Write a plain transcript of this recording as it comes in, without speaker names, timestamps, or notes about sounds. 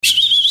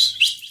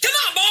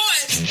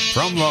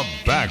From the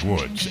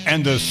backwoods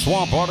and the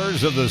swamp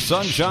waters of the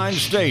Sunshine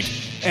State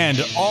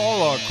and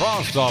all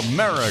across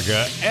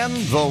America and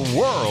the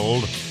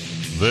world,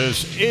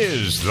 this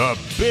is the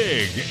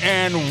Big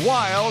and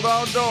Wild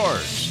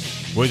Outdoors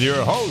with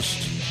your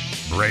host,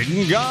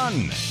 Braden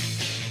Gunn,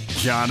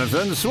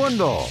 Jonathan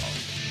Swindle,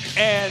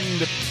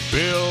 and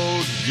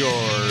Bill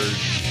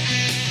George.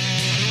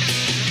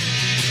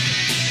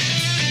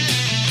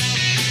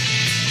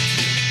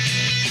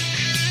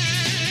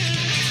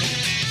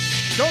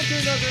 Don't do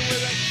nothing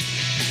with it.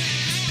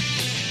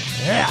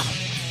 Yeah.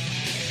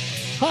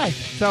 Hi,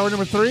 it's hour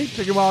number 3.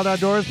 Big and Wild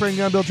Outdoors. Braden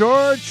Gunn, Bill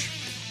George.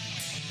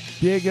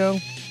 Diego.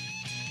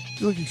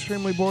 You look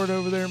extremely bored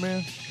over there,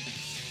 man.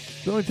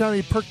 The only time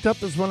he perked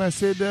up is when I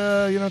said,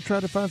 try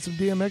to find some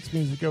DMX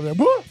music over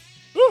there.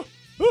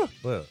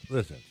 Well,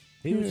 listen,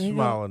 he was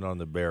smiling on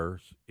the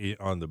bears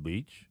on the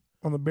beach.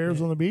 On the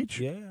bears on the beach?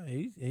 Yeah,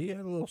 he had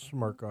a little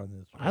smirk on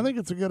this one. I think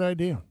it's a good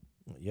idea.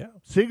 Yeah.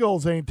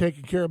 Seagulls ain't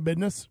taking care of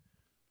business.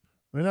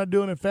 They're not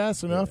doing it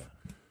fast enough.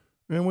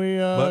 Yeah. And we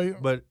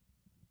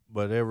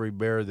But every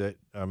bear that,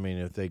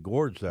 if they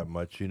gorge that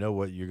much, you know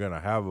what, you're going to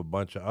have a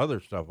bunch of other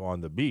stuff on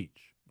the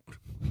beach.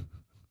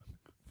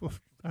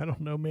 I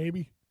don't know,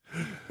 maybe.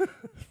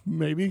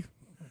 Maybe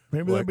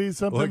there'll be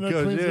something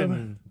that cleans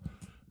them.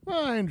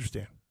 Well, I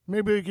understand.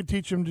 Maybe we could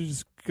teach them to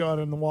just go out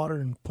in the water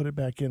and put it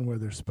back in where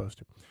they're supposed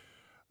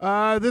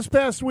to. This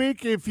past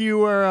week, if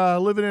you are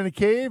living in a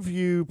cave,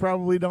 you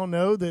probably don't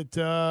know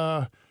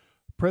that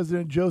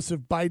President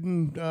Joseph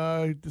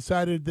Biden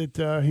decided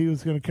that he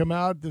was going to come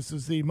out. This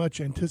is the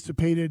much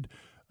anticipated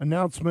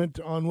announcement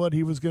on what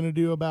he was going to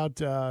do about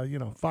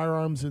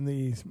firearms in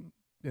the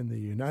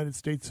United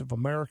States of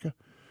America.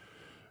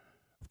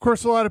 Of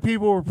course, a lot of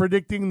people were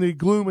predicting the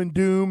gloom and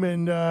doom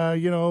and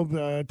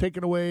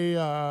taking away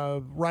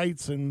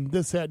rights and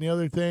this, that, and the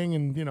other thing.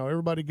 And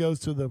everybody goes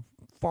to the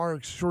far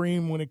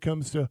extreme when it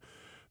comes to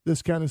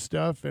this kind of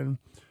stuff. And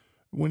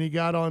when he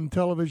got on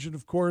television,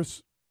 of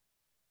course,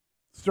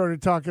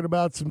 started talking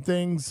about some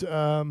things.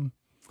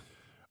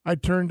 I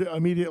turned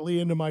immediately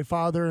into my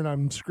father, and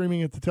I'm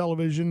screaming at the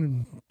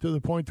television to the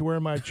point to where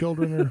my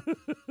children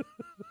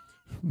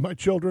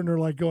are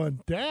like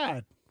going,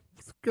 "Dad,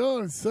 let's go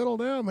and settle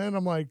down, man."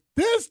 I'm like,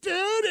 this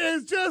dude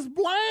is just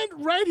blind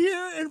right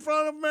here in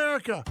front of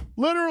America.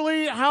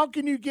 Literally, how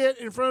can you get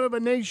in front of a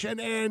nation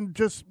and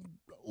just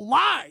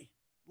lie?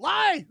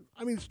 Lie.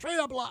 I mean, straight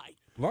up lie.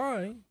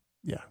 Lie?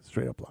 Yeah,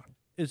 straight up lie.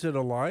 Is it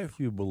a lie if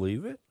you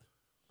believe it?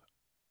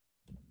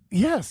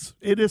 Yes,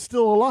 it is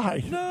still a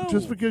lie. No.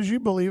 Just because you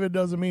believe it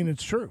doesn't mean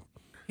it's true.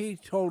 He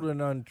told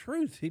an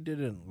untruth. He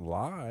didn't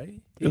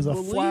lie. He It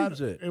believes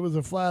it. It was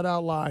a flat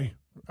out lie.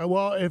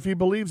 Well, if he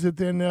believes it,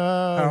 then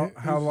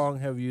How long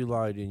have you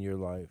lied in your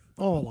life?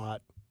 Oh, a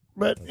lot.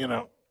 But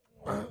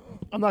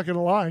I'm not going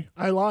to lie.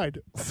 I lied.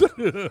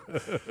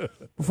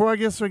 Before I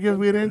guess we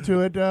get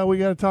into it, we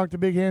got to talk to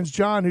Big Hands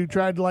John, who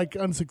tried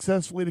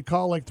unsuccessfully to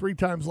call 3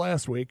 times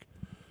last week.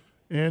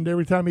 And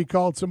every time he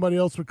called, somebody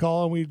else would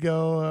call, and we'd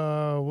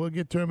go, we'll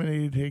get to him,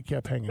 and he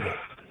kept hanging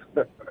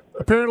up.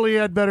 Apparently he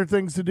had better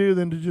things to do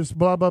than to just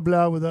blah, blah,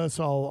 blah with us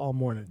all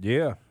morning.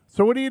 Yeah.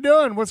 So what are you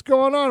doing? What's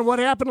going on? What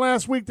happened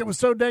last week that was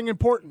so dang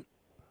important?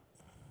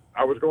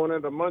 I was going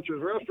into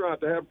Munch's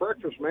restaurant to have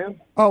breakfast, man.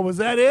 Oh, was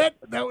that it?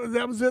 That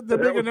was it, the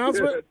big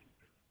announcement? It.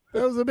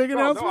 That was the big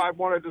announcement? No, I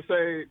wanted to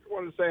say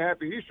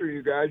Happy Easter,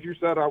 you guys. You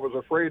said I was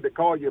afraid to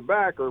call you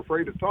back or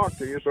afraid to talk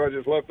to you, so I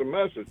just left a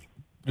message.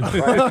 I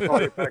had to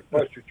call you back,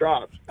 bust your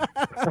chops.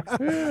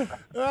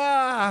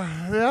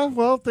 Yeah,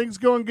 well, things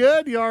going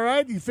good. You all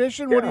right? You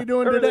fishing? What are you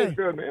doing today? Everything's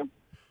good, man.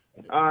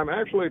 I'm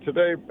actually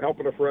today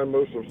helping a friend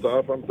move some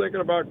stuff. I'm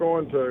thinking about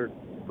going to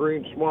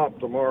Green Swamp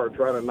tomorrow,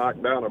 trying to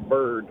knock down a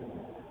bird.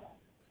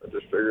 I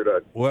just figured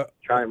I'd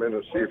chime in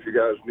and see if you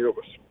guys knew of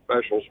a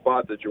special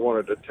spot that you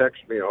wanted to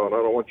text me on. I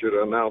don't want you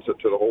to announce it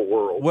to the whole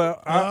world.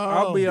 Well,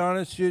 I'll be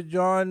honest with you,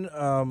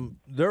 John.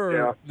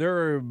 There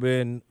have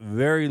been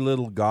very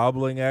little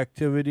gobbling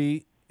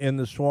activity in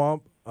the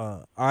swamp.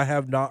 I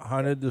have not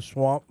hunted the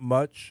swamp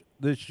much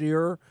this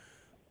year,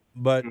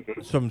 but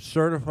some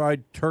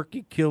certified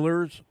turkey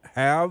killers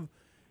have,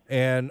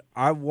 and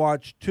I've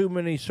watched too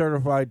many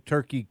certified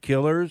turkey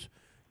killers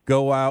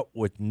go out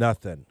with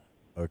nothing.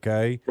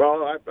 Okay.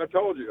 Well, I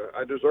told you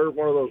I deserve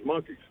one of those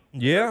monkeys.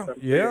 Yeah,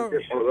 yeah.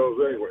 Get one of those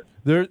anyway.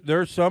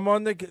 There's some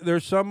on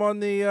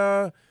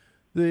the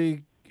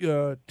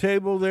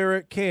table there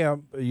at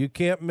camp. You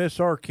can't miss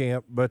our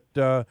camp, but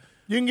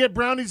you can get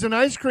brownies and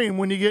ice cream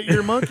when you get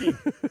your monkey.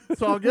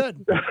 It's all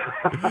good.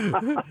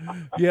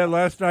 Yeah,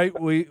 last night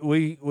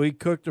we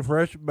cooked a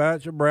fresh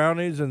batch of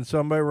brownies, and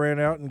somebody ran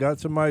out and got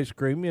some ice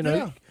cream. You know,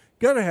 Yeah. you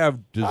got to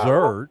have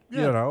dessert.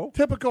 Yeah. You know,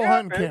 Typical Yeah,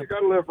 hunting man, camp. you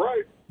got to live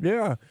right.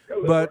 yeah.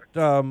 But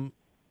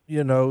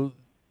you know,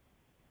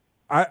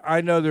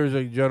 I know there's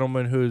a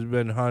gentleman who's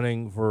been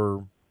hunting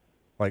for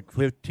like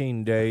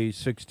 15 days,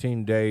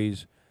 16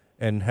 days,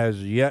 and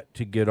has yet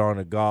to get on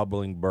a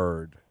gobbling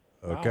bird.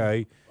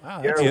 Okay.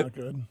 Wow, that's not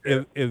good.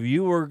 If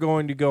you were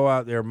going to go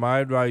out there, my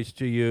advice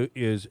to you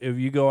is if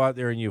you go out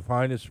there and you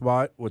find a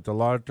spot with a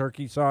lot of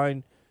turkey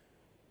sign,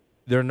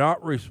 they're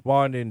not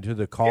responding to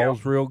the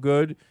calls real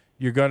good.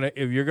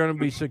 If you're gonna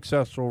be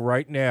successful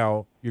right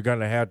now, you're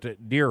gonna have to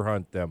deer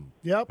hunt them.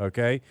 Yep.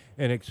 Okay,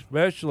 and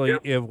especially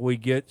if we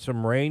get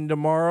some rain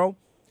tomorrow,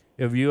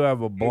 if you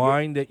have a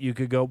blind that you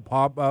could go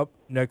pop up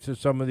next to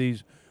some of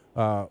these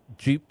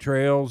Jeep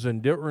trails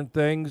and different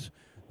things,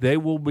 they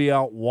will be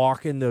out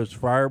walking those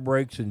fire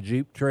breaks and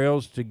Jeep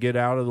trails to get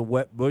out of the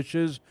wet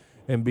bushes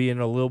and be in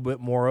a little bit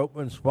more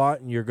open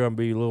spot, and you're going to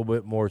be a little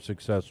bit more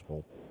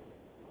successful.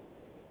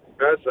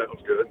 That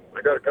sounds good.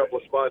 I got a couple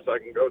of spots I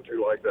can go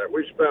to like that.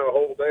 We spent a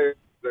whole day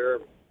there.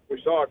 We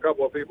saw a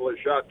couple of people that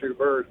shot 2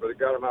 birds, but they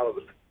got them out of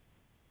the...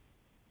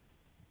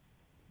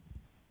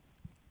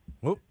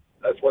 Whoop.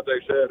 That's what they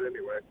said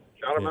anyway.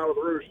 Shot them out of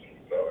the roost.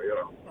 So, you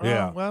know.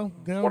 Yeah. Well,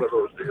 one of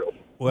those deals.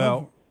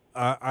 Well,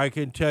 I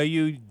can tell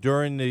you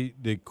during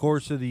the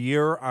course of the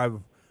year,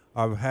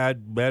 I've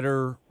had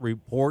better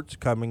reports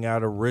coming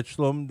out of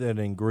Richland than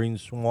in Green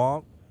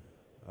Swamp.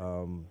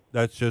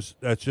 That's just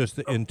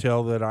the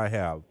intel that I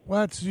have.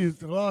 Well,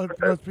 it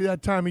must be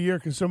that time of year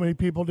because so many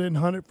people didn't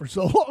hunt it for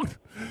so long.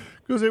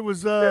 Because it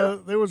was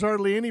there was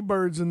hardly any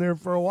birds in there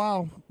for a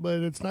while,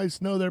 but it's nice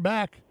to know they're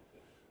back.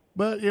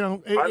 But you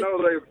know, I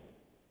know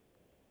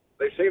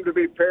they seem to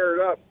be paired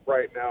up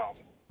right now.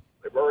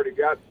 They've already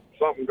got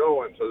something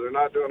going, so they're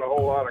not doing a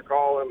whole lot of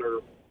calling or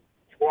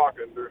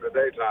squawking during the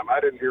daytime. I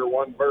didn't hear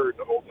one bird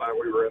the whole time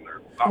we were in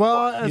there.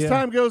 As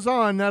time goes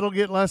on, that'll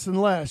get less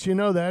and less. You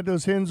know that.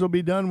 Those hens will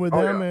be done with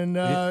them, and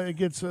it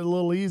gets a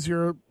little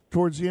easier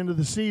towards the end of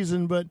the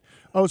season. But,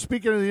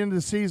 speaking of the end of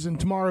the season,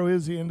 tomorrow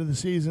is the end of the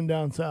season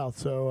down south.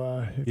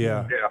 So,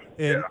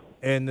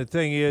 And the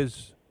thing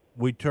is,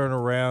 we turn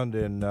around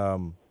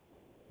and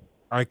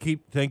I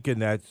keep thinking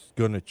that's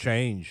going to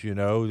change, you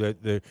know,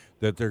 that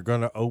they're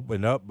going to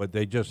open up, but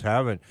they just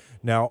haven't.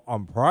 Now,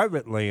 on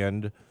private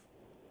land,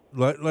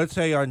 let's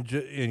say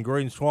in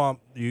Green Swamp,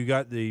 you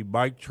got the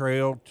bike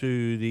trail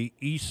to the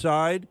east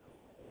side.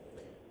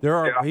 There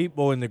are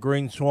people in the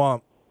Green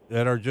Swamp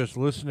that are just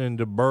listening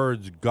to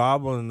birds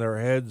gobbling their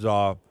heads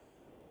off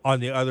on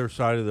the other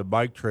side of the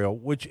bike trail,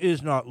 which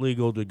is not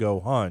legal to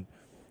go hunt.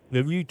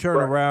 If you turn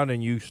around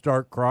and you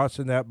start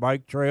crossing that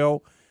bike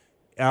trail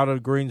out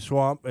of Green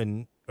Swamp,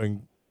 and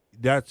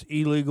that's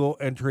illegal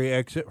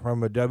entry-exit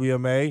from a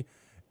WMA,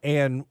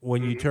 and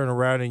when you turn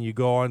around and you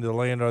go onto the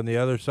land on the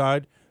other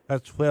side,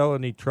 that's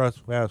felony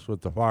trespass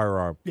with the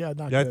firearm. Yeah,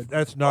 good.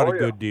 That's not a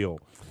good deal.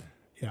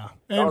 Yeah.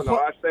 And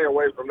I stay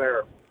away from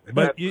there.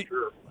 But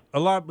a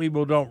lot of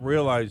people don't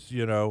realize,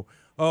 you know,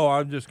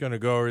 I'm just going to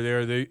go over there.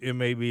 It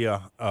may be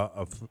a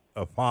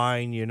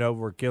fine, you know,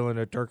 for killing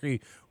a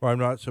turkey where I'm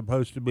not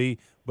supposed to be,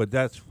 but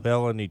that's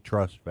felony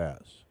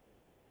trespass.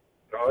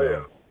 Oh,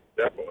 yeah,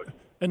 definitely.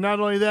 And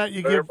not only that,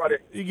 you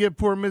give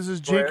poor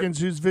Mrs. Jenkins,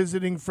 who's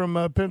visiting from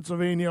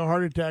Pennsylvania, a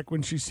heart attack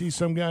when she sees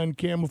some guy in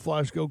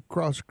camouflage go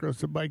across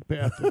the bike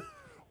path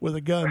with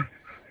a gun.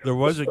 There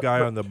was a guy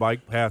on the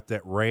bike path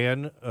that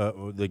ran.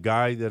 The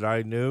guy that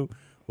I knew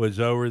was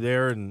over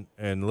there and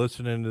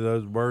listening to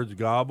those birds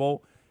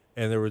gobble,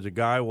 and there was a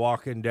guy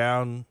walking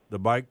down the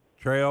bike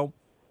trail.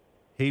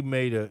 He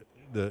made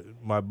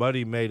my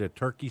buddy made a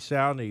turkey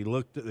sound.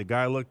 The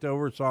guy looked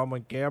over, saw him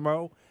in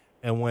camo,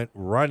 and went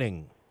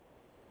running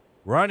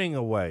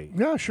away.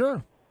 Yeah,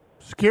 sure.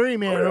 Scary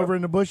man over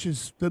in the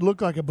bushes that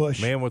looked like a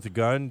bush. Man with a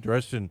gun,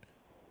 dressed in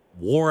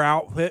war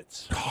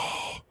outfits.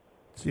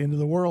 It's the end of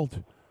the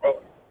world.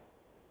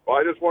 Well,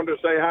 I just wanted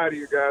to say hi to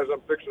you guys. I'm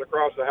fixing to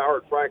cross the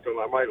Howard Franklin.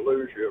 I might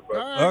lose you,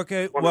 but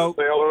okay. Wanted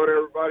to say hello to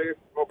everybody.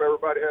 Hope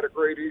everybody had a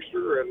great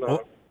Easter. And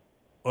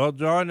well,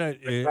 John,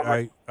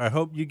 I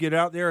hope you get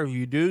out there. If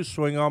you do,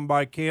 swing on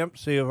by camp.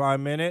 See if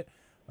I'm in it.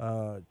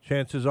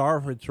 Chances are,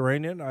 if it's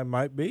raining, I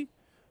might be.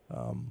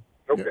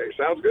 Okay,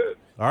 sounds good.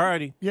 All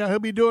righty. Yeah, he'll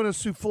be doing a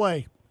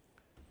souffle.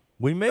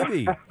 We may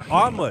be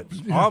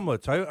omelets.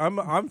 Omelets.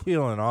 I'm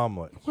feeling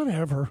omelets.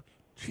 Whatever.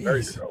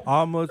 Jeez.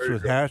 Omelets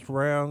with hash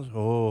browns.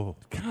 Oh,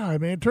 God,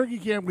 man, turkey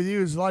camp with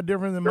you is a lot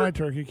different than my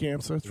turkey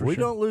camp. So that's for we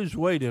sure. don't lose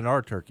weight in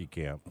our turkey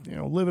camp. You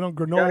know, living on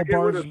granola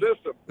bars. Get with the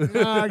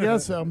system. I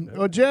guess so.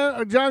 Well,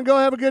 John, go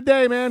have a good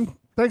day, man.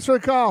 Thanks for the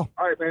call.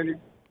 All right, man.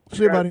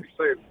 See you, buddy. Be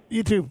safe.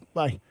 You too.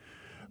 Bye.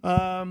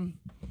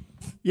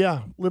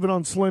 Yeah, living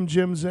on Slim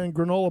Jims and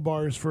granola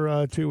bars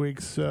for 2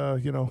 weeks,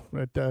 you know,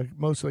 at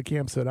most of the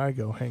camps that I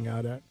go hang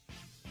out at.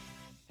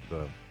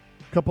 A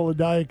couple of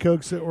Diet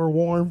Cokes that were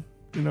warm,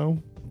 you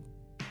know,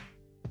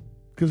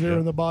 because they're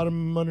in the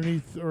bottom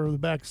underneath or the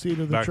back seat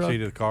of the truck. Back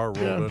seat of the car,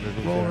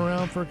 rolling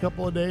around for a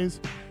couple of days.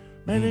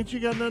 Man, ain't you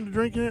got nothing to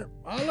drink in it?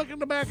 I look in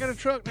the back of the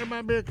truck, there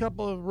might be a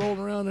couple of rolling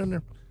around in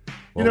there.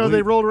 You know,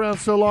 they rolled around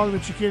so long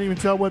that you can't even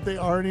tell what they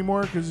are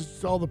anymore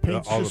because all the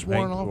paint's just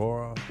worn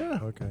off. Yeah.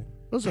 Okay.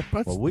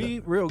 We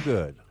eat real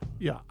good.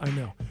 Yeah, I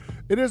know.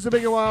 It is the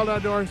Big and Wild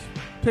Outdoors.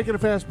 Taking a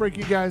fast break,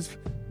 you guys.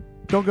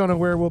 Don't go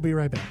nowhere. We'll be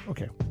right back.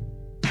 Okay.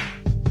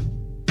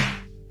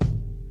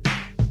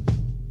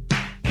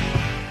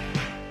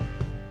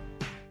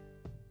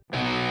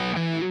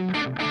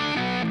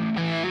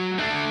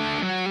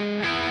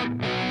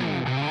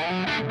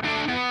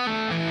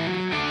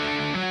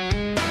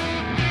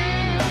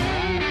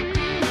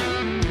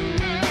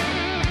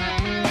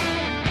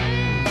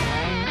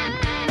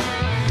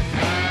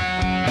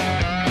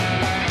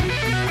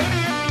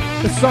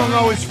 song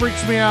always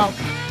freaks me out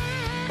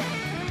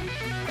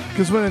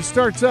because when it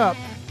starts up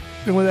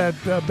and with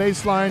that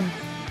bass line,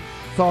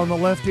 it's all in the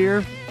left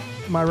ear,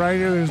 my right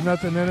ear, there's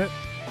nothing in it.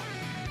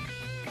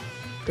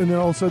 And then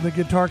all of a sudden the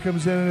guitar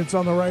comes in and it's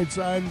on the right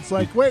side. It's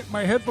like, wait,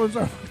 my headphones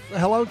are,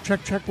 hello,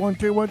 check, 1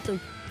 2 1 2. And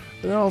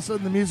then all of a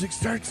sudden the music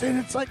starts in.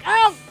 It's like,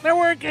 oh, they're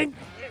working.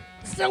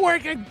 Still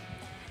working.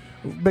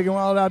 Big and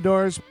Wild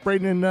Outdoors.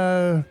 Braden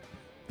and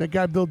that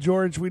guy Bill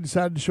George, we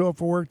decided to show up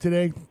for work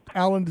today.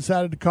 Alan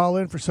decided to call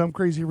in for some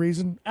crazy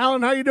reason.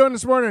 Alan, how you doing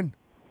this morning?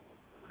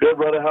 Good,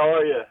 brother. How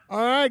are you? All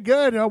right,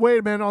 good. Oh, wait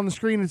a minute. On the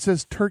screen it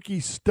says turkey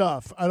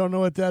stuff. I don't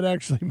know what that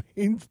actually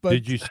means. But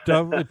did you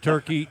stuff the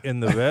turkey in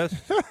the vest?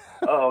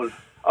 I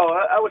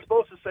was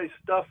supposed to say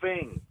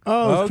stuffing.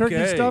 Oh, okay.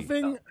 Turkey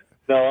stuffing?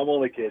 No, I'm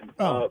only kidding.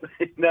 Oh.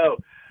 No,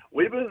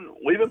 we've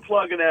been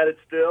plugging at it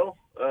still.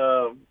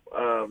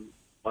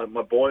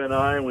 My boy and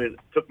I, we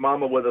took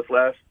Mama with us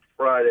last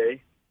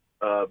Friday.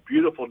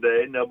 Beautiful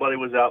day. Nobody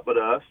was out but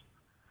us.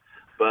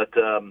 But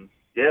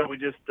yeah, we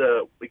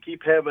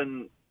keep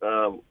having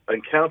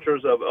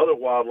encounters of other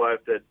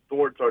wildlife that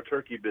thwarts our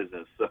turkey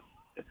business. So,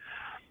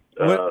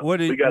 what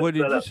did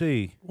you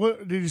see?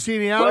 What did you see?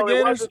 Any alligators? Well,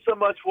 it wasn't so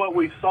much what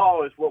we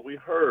saw as what we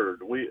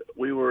heard. We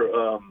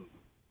were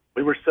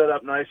set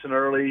up nice and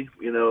early.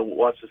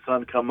 Watch the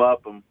sun come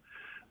up, and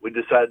we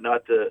decided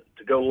not to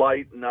go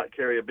light and not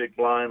carry a big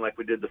blind like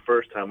we did the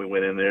first time we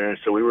went in there. And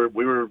so we were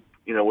going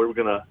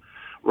to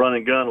run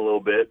and gun a little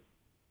bit,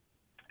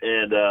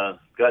 and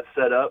got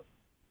set up.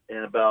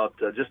 And about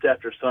just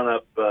after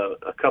sunup,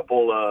 a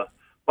couple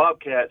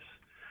bobcats,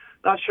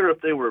 not sure if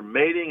they were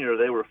mating or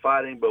they were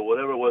fighting, but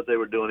whatever it was they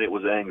were doing, it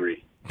was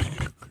angry.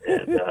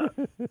 And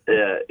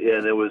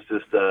and it was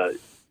just a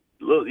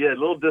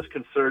little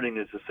disconcerting,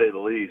 to say the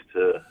least.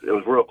 It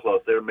was real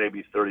close. They were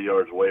maybe 30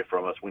 yards away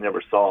from us. We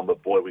never saw them,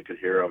 but boy, we could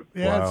hear them.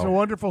 Yeah, wow. It's a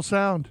wonderful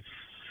sound.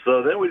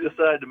 So then we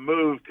decided to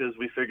move because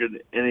we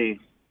figured any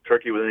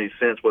turkey with any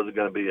sense wasn't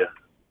going to be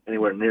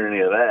anywhere near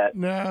any of that.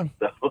 No.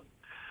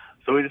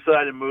 So we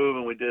decided to move,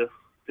 and we did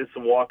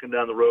some walking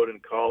down the road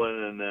and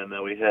calling, and then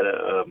we had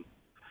a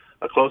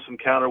close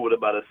encounter with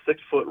about a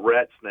 6-foot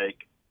rat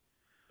snake.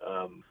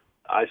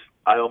 I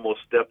almost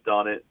stepped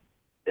on it,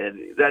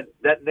 and that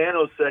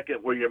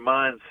nanosecond where your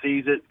mind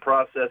sees it,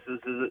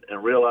 processes it,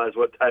 and realizes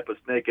what type of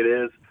snake it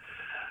is,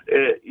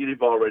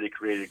 you've already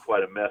created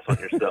quite a mess on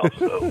yourself.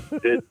 So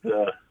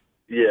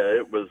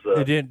it was.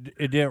 It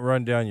didn't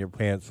run down your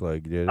pants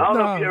leg, did it? I don't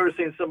know if you've ever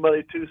seen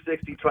somebody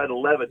 260 try to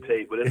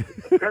levitate, but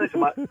apparently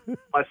my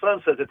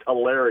son says it's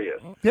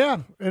hilarious.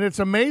 Yeah, and it's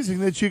amazing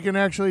that you can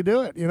actually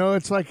do it.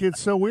 It's like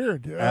it's so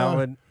weird.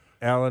 Alan,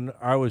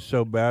 I was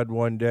so bad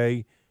one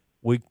day.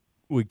 We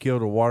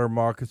killed a water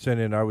moccasin,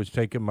 and I was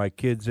taking my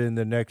kids in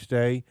the next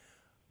day.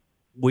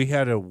 We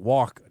had to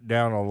walk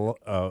down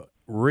a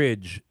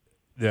ridge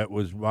that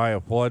was by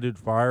a flooded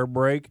fire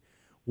break.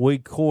 We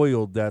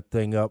coiled that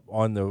thing up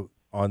on the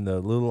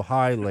little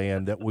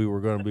highland that we were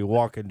going to be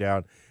walking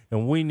down,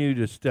 and we knew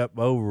to step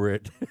over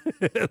it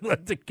and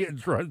let the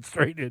kids run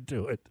straight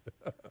into it.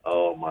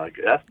 Oh, my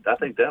God. I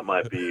think that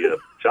might be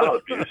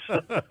child abuse.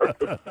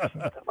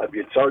 That might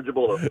be a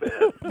chargeable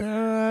offense.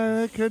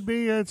 It could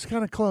be. It's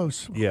kind of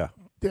close. Yeah.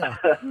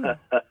 And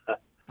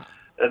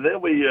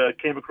then we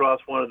came across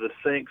one of the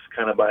sinks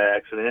kind of by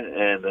accident,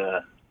 and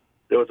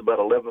there was about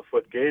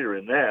 11-foot gator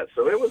in that.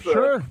 So it was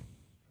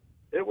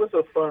it was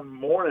a fun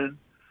morning,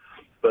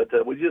 but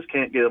we just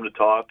can't get them to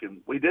talk.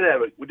 And we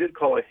did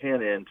call a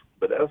hen in,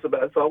 but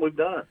that's all we've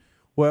done.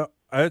 Well,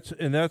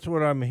 that's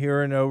what I'm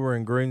hearing over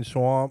in Green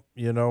Swamp.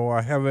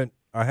 I haven't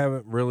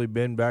really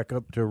been back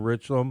up to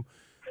Richland.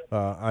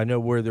 I know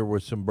where there were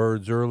some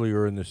birds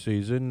earlier in the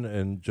season,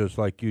 and just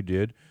like you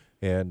did,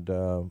 and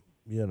I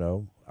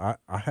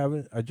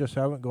just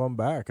haven't gone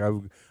back.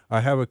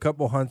 I have a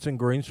couple hunts in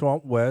Green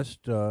Swamp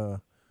West,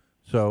 so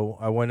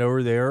I went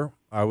over there.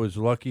 I was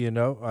lucky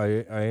enough.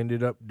 I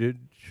did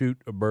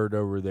shoot a bird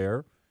over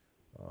there,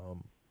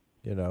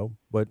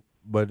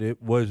 but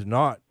it was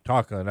not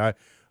talking.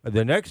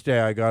 The next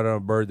day I got on a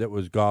bird that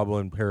was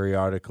gobbling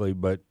periodically,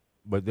 but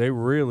they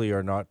really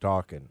are not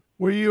talking.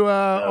 Were you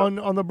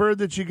on the bird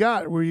that you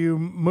got? Were you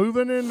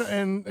moving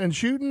and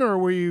shooting, or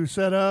were you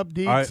set up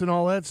deets and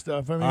all that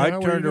stuff? I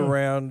turned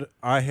around.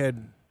 I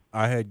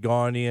had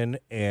gone in,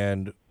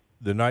 and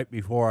the night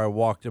before I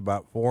walked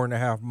about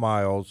 4.5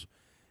 miles,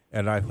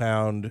 and I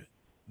found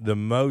the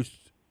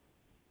most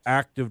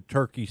active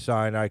turkey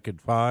sign I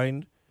could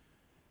find.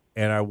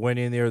 And I went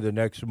in there the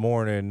next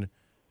morning,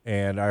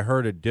 and I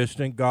heard a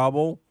distant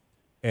gobble,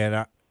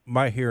 and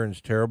my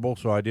hearing's terrible,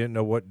 so I didn't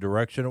know what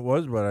direction it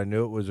was, but I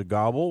knew it was a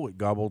gobble. It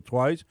gobbled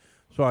twice,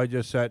 so I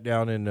just sat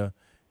down in the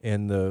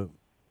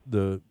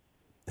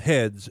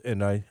heads,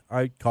 and I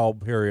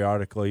called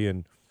periodically.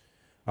 And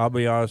I'll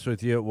be honest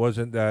with you, it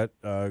wasn't that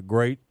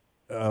great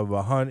of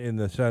a hunt in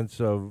the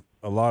sense of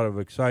a lot of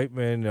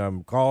excitement.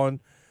 I'm calling.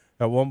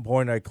 At one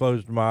point, I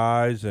closed my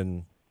eyes,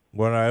 and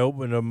When I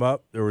opened them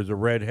up, there was a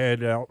red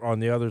head out on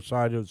the other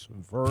side of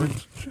some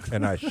ferns,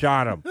 and I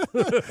shot him.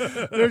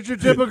 There's your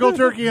typical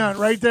turkey hunt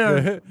right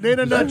there, in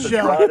a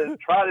nutshell.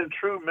 Tried and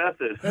true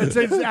method.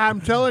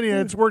 I'm telling you,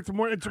 it's worked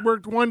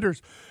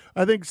wonders.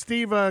 I think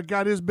Steve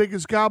got his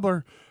biggest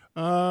gobbler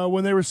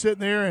when they were sitting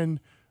there, and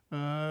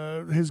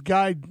his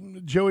guy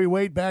Joey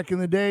Waite back in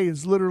the day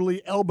is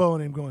literally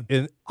elbowing him,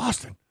 going,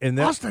 Austin.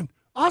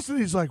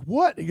 He's like,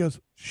 what? He goes,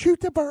 shoot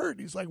the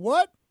bird. He's like,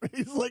 what?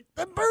 He's like,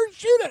 the bird,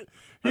 shoot it.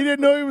 He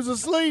didn't know he was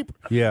asleep.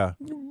 Yeah.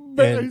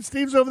 But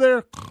Steve's over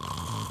there,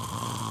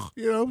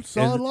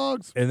 sawing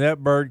logs. And that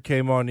bird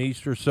came on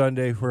Easter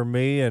Sunday for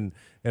me, and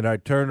I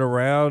turned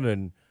around,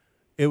 and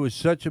it was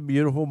such a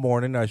beautiful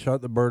morning. I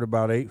shot the bird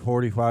about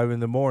 8:45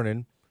 in the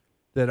morning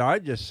that I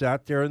just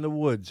sat there in the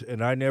woods,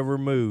 and I never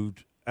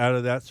moved out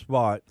of that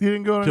spot. You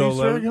didn't go on an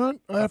Easter egg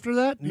hunt after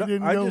that?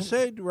 I just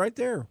stayed right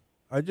there.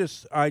 I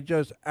just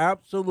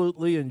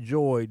absolutely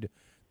enjoyed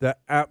that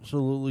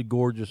absolutely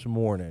gorgeous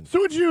morning. So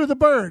what'd you do with the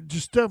bird?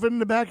 Just stuff it in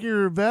the back of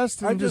your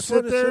vest and I just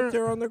sit there? Sit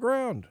there on the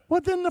ground.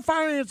 What, then the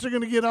fire ants are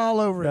going to get all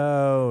over it?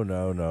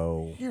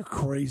 No. You're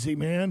crazy,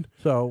 man.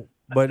 So,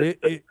 but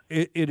it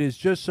is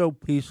just so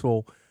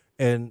peaceful.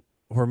 And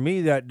for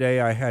me that day,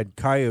 I had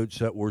coyotes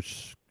that were,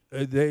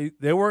 they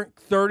weren't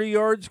 30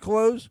 yards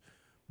close,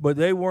 but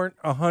they weren't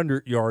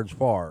 100 yards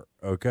far,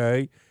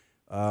 okay?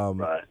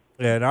 Right.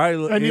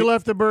 And you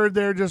left the bird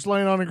there just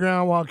laying on the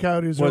ground while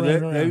coyotes were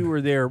running around. They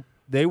were there.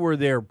 They were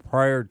there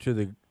prior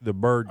to the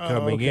bird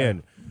coming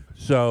in.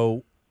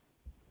 So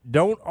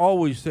don't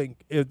always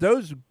think, if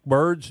those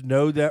birds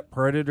know that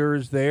predator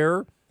is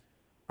there,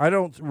 I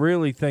don't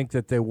really think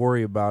that they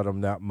worry about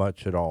them that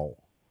much at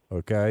all,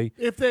 okay?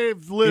 If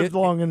they've lived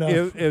long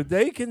enough. If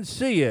they can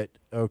see it,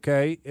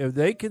 okay, if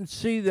they can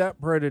see that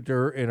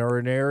predator and are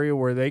in an area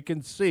where they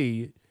can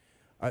see,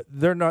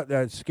 they're not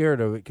that scared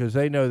of it because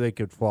they know they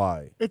could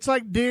fly. It's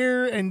like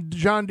deer and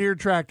John Deere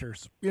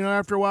tractors.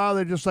 After a while,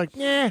 they're just like,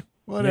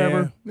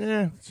 whatever.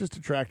 Yeah, it's just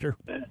a tractor.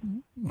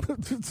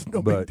 It's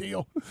no big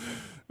deal.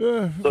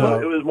 So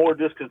it was more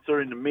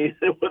disconcerting to me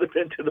than it would have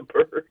been to the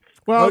birds.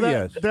 Well,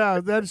 yes.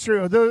 That's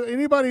true.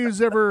 Anybody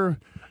who's ever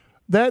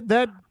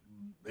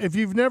if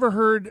you've never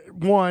heard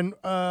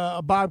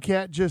a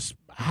bobcat just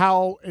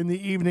howl in the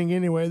evening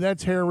anyway,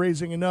 that's hair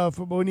raising enough.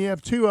 But when you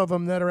have two of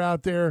them that are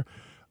out there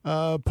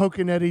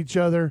poking at each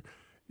other,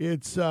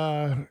 it's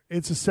a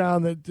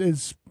sound that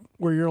is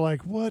where you're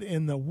like, what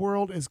in the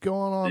world is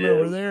going on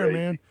over there, crazy.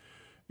 Man?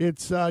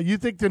 It's you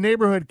think the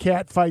neighborhood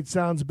cat fight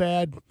sounds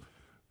bad.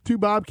 Two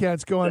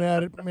bobcats going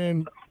at it,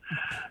 man.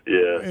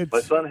 Yeah,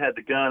 my son had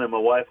the gun, and my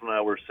wife and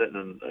I were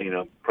sitting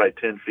in, probably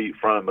 10 feet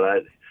from him,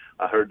 but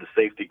I heard the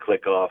safety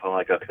click off. I'm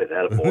like, okay,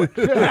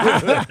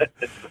 attaboy.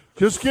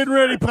 Just getting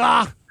ready,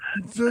 Pa.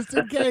 Just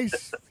in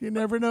case. You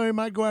never know. He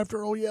might go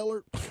after old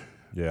Yeller.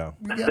 Yeah.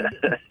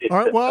 All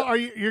right. Well,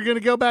 you're going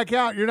to go back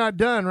out? You're not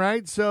done,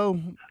 right? So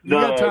you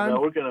got time. No,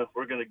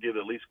 we're gonna give it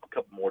at least a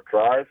couple more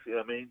tries. You know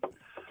what I mean?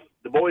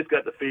 The boy's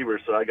got the fever,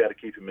 so I got to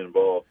keep him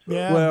involved. So.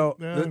 Yeah. Well,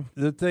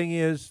 the thing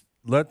is,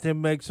 let him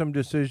make some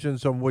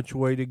decisions on which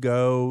way to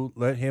go.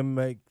 Let him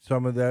make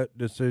some of that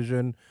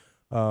decision.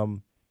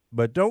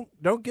 But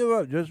don't give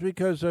up just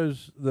because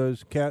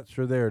those cats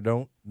are there.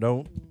 Don't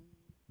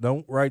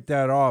write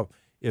that off.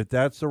 If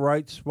that's the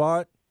right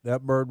spot,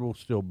 that bird will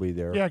still be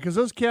there. Yeah, because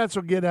those cats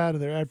will get out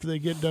of there after they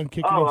get done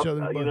kicking each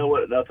other. You know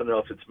what? Nothing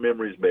else. It's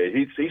memories made.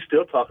 He's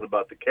still talking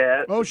about the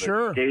cat. Oh,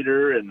 sure. The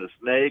gator and the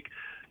snake.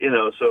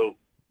 So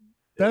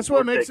that's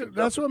what makes it.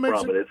 That's what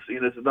makes it.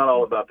 It's not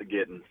all about the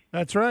getting.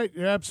 That's right.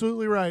 You're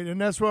absolutely right, and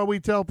that's why we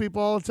tell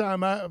people all the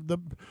time.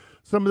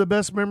 Some of the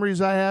best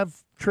memories I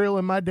have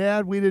trailing my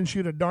dad. We didn't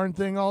shoot a darn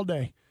thing all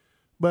day,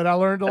 but I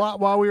learned a lot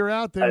while we were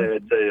out there. I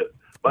gotta tell you,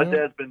 my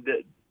dad's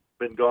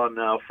been gone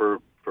now for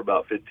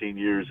about 15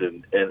 years,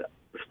 and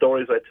the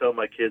stories I tell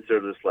my kids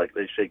are just like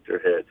they shake their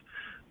heads.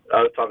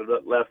 I was talking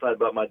about last night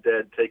about my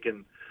dad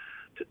taking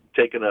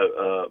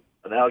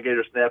an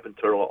alligator snapping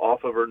turtle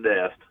off of her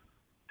nest,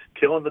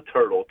 killing the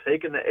turtle,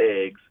 taking the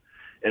eggs,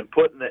 and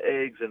putting the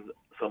eggs in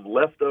some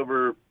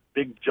leftover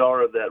big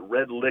jar of that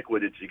red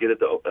liquid that you get at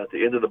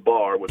the end of the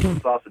bar with some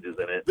sausages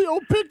in it. The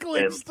old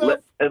pickling stuff.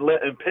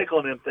 And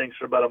pickling them things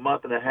for about a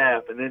month and a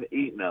half, and then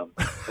eating them,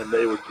 and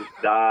they were just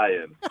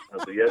dying. I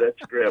said, "Yeah, that's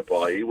your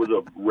grandpa. He was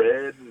a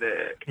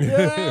redneck."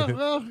 Yeah,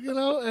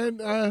 well,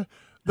 and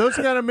those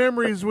kind of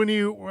memories. When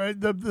you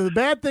the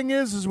bad thing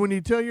is when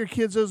you tell your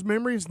kids those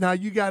memories. Now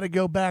you got to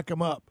go back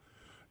them up.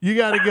 You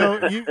got to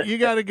go. You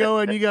got to go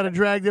and you got to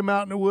drag them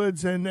out in the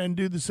woods and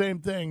do the same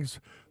things,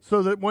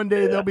 so that one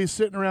day they'll be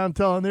sitting around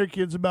telling their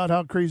kids about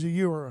how crazy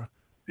you were.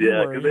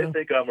 Yeah, because they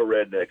think I'm a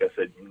redneck. I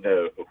said,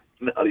 no,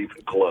 not even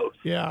close.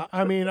 Yeah,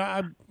 I mean,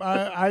 I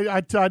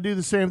do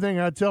the same thing.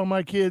 I tell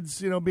my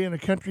kids, being a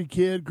country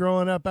kid,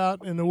 growing up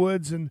out in the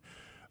woods, and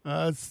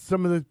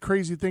some of the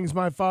crazy things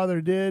my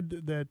father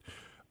did. That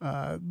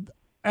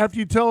after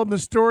you tell them the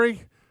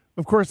story.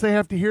 Of course, they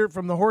have to hear it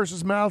from the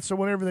horse's mouth, so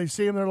whenever they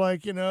see him, they're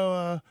like,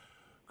 Grandpa,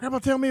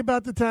 tell me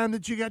about the time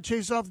that you got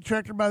chased off the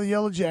tractor by the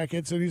Yellow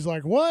Jackets. And he's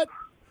like, what?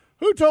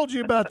 Who told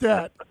you about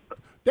that?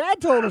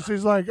 Dad told us,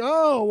 he's like,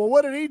 oh, well,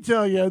 what did he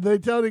tell you? And they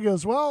tell him, he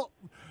goes, well,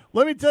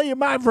 let me tell you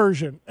my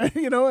version.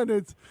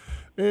 And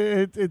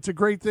it's a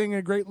great thing,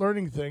 a great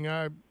learning thing.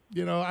 I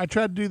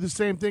try to do the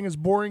same thing, as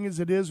boring as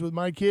it is, with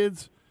my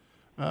kids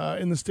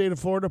in the state of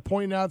Florida,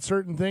 pointing out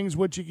certain things,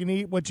 what you can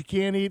eat, what you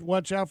can't eat,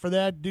 watch out for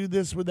that, do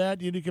this with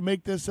that, you can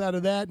make this out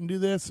of that and do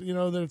this,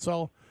 that it's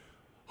all,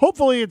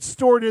 hopefully it's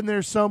stored in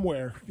there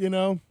somewhere,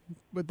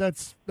 but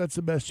that's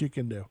the best you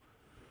can do.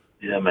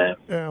 Yeah,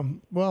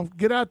 man. Well,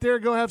 get out there,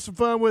 go have some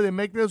fun with it,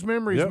 make those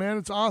memories, man.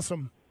 It's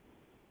awesome.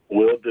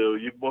 Will do.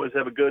 You boys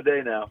have a good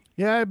day now.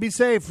 Yeah, be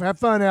safe. Have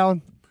fun,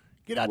 Alan.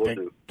 Get out there.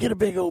 Get a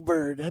big old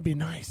bird. That'd be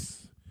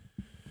nice.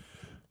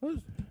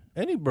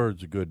 Any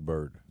bird's a good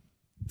bird.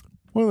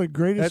 One of the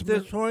greatest. At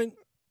this point,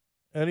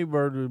 any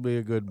bird would be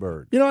a good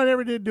bird. I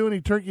never did do any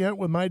turkey hunt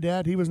with my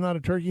dad. He was not a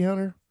turkey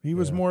hunter. He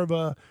was more of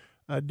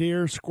a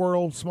deer,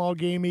 squirrel, small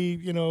gamey,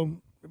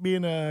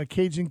 being a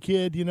Cajun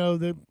kid,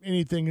 that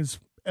anything is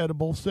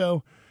edible.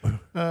 So,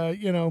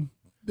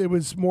 it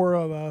was more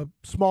of a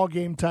small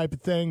game type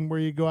of thing where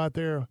you go out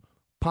there,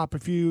 pop a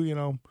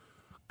few,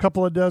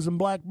 couple of dozen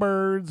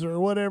blackbirds or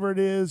whatever it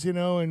is,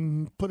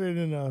 and put it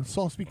in a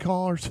sauce piquant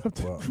or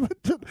something. Well,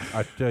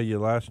 I tell you,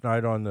 last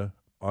night on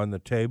the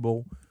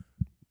table,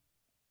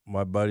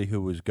 my buddy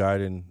who was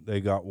guiding, they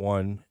got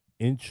 1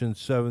 inch and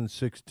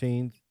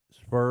 7/16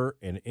 spur,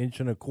 and 1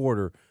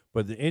 1/4 inch,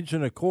 but the 1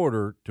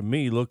 1/4 inch to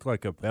me looked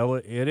like a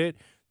pellet hit it.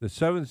 The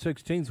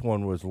 7/16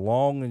 one was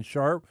long and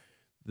sharp.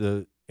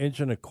 The 1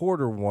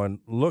 1/4 inch one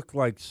looked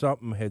like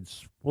something had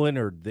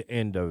splintered the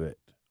end of it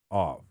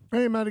off.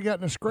 He might have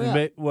gotten a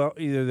scrap. Well,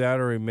 either that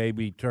or he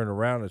maybe turned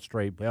around, a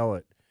stray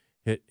pellet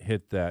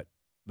hit that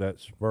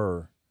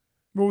spur.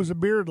 What was the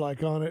beard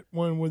like on it?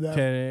 When with that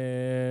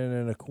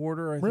 10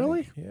 1/4 inch, I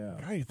really? think. Yeah.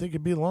 God, you think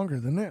it'd be longer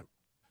than that?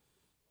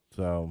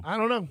 So I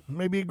don't know.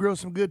 Maybe he'd grow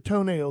some good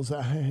toenails.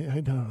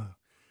 I don't know.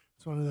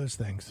 It's one of those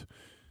things.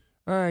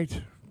 All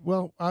right.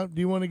 Well,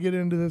 do you want to get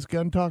into this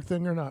gun talk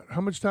thing or not?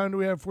 How much time do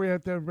we have before we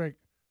have to have a break?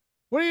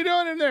 What are you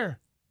doing in there?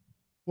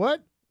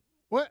 What?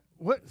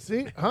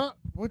 See? Huh?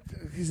 What?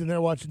 He's in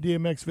there watching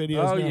DMX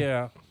videos. Oh, now.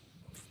 yeah.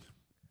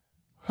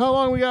 How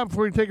long we got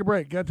before we take a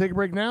break? Got to take a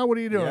break now? What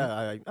are you doing?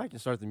 Yeah, I can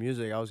start the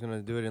music. I was going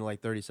to do it in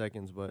like 30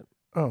 seconds, but...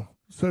 Oh,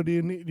 so do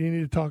you need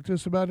to talk to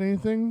us about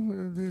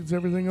anything? Is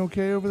everything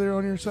okay over there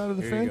on your side of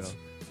the fence?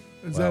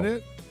 Is that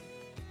it?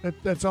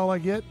 That's all I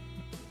get?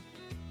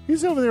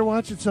 He's over there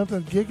watching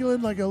something,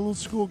 giggling like a little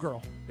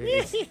schoolgirl.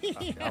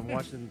 I'm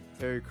watching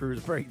Terry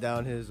Crews break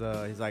down his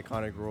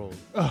iconic role.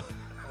 Oh.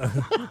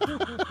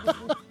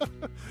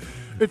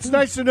 It's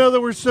nice to know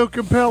that we're so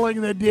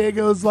compelling that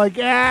Diego's like,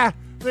 I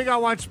think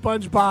I'll watch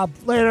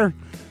SpongeBob later.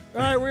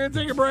 All right, we're going to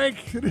take a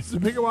break. This is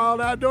Big and Wild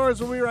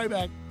Outdoors. We'll be right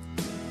back.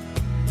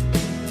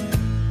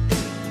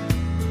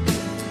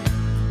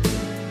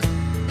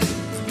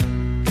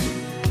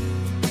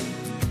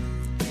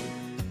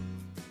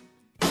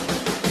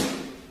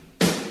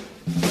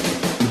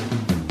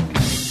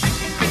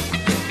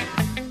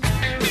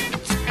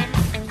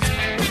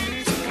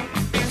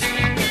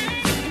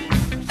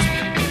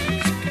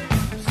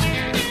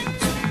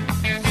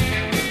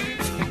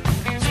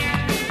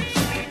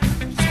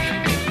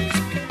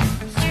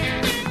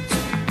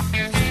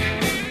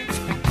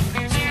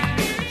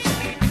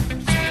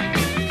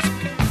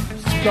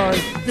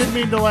 Sorry, didn't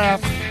mean to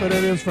laugh, but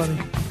it is funny.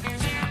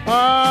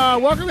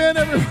 Welcome in,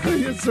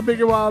 everybody. It's the Big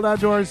and Wild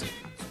Outdoors.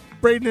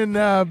 Braden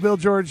and Bill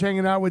George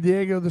hanging out with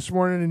Diego this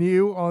morning and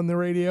you on the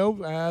radio.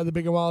 The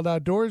Big and Wild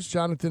Outdoors.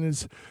 Jonathan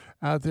is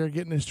out there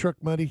getting his truck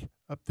muddy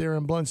up there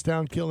in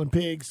Bluntstown killing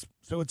pigs,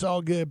 so it's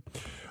all good.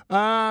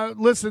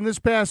 Listen, this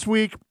past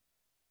week,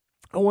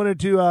 I wanted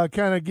to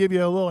kind of give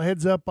you a little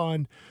heads up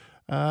on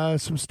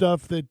some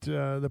stuff that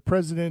the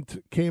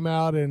president came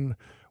out and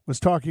was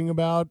talking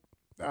about.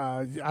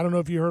 I don't know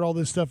if you heard all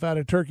this stuff out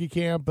of turkey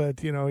camp, but,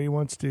 he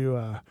wants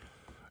to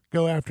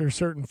go after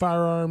certain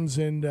firearms.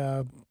 And,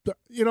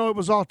 it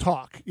was all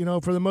talk.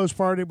 For the most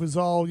part, it was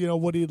all,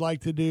 what he'd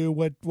like to do,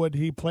 what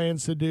he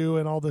plans to do,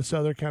 and all this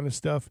other kind of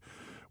stuff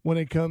when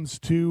it comes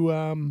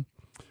to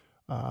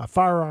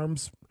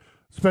firearms,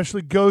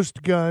 especially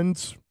ghost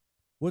guns.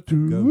 What's a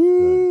ghost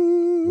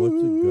gun?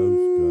 What's a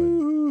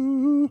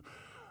ghost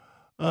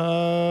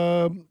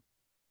gun?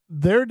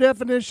 Their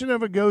definition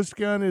of a ghost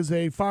gun is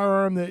a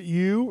firearm that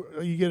you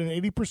get an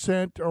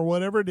 80% or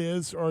whatever it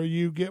is, or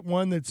you get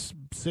one that's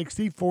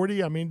 60,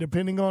 40. I mean,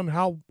 depending on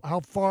how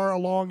far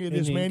along it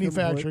is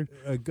manufactured.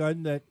 A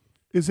gun that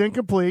is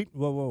incomplete.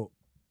 Whoa.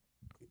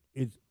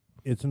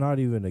 It's not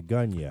even a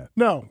gun yet.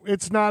 No,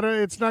 it's not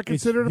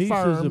considered a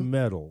firearm. Pieces of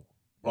metal.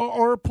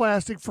 Or a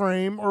plastic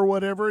frame or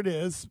whatever it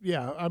is.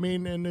 Yeah, I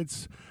mean, and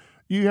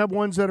you have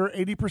ones that are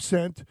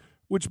 80%.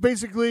 Which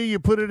basically you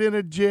put it in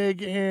a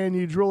jig and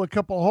you drill a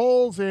couple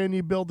holes and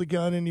you build the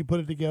gun and you put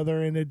it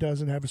together and it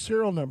doesn't have a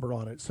serial number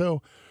on it.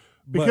 So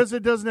because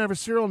it doesn't have a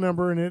serial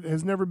number and it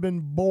has never been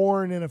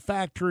born in a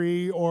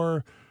factory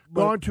or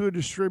gone to a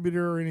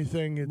distributor or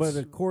anything. But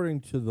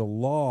according to the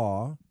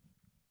law,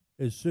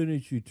 as soon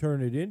as you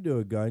turn it into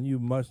a gun, you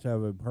must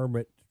have a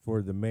permit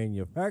for the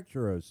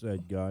manufacturer of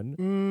said gun.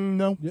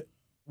 No.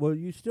 Well,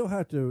 you still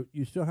have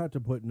to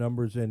put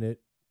numbers in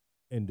it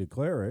and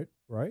declare it,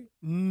 right?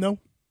 No.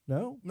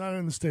 No? Not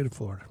in the state of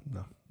Florida.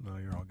 No,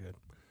 you're all good.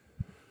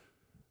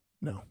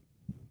 No.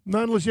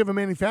 Not unless you have a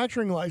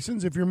manufacturing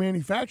license. If you're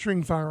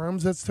manufacturing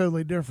firearms, that's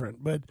totally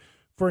different. But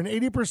for an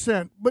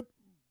 80%, but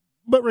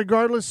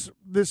regardless,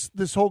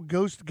 this whole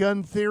ghost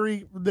gun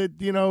theory that,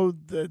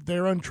 that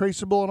they're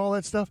untraceable and all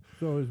that stuff.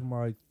 So is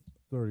my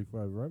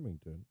 35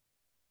 Remington.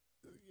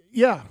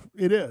 Yeah,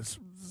 it is.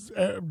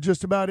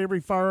 Just about every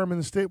firearm in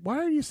the state.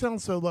 Why do you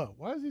sound so low?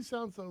 Why does he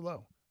sound so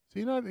low?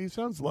 He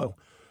sounds low.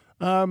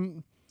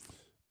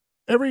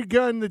 Every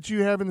gun that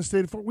you have in the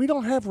state of Florida, we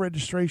don't have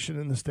registration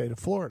in the state of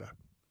Florida.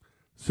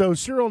 So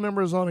serial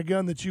numbers on a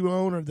gun that you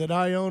own or that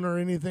I own or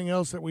anything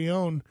else that we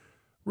own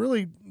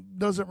really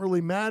doesn't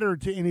really matter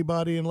to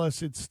anybody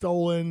unless it's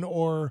stolen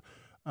or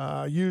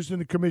used in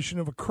the commission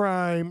of a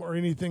crime or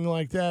anything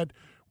like that,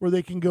 where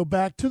they can go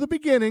back to the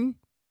beginning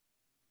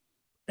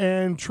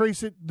and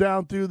trace it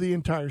down through the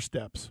entire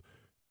steps.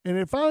 And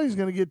it finally is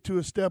going to get to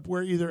a step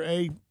where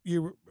either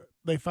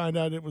they find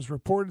out it was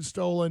reported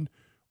stolen,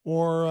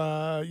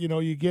 or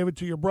you gave it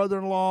to your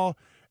brother-in-law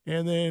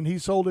and then he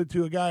sold it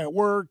to a guy at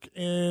work,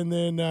 and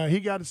then he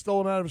got it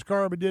stolen out of his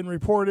car but didn't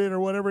report it or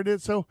whatever it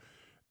is. So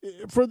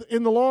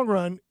in the long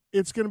run,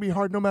 it's going to be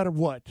hard no matter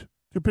what,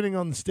 depending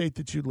on the state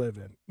that you live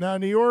in. Now,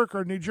 New York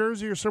or New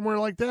Jersey or somewhere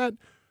like that,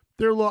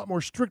 they're a lot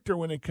more stricter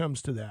when it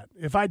comes to that.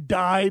 If I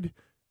died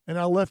and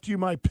I left you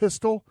my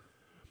pistol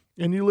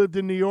and you lived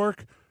in New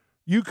York,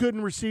 you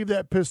couldn't receive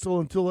that pistol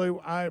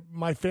until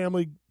my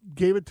family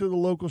gave it to the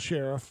local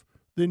sheriff.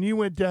 Then you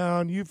went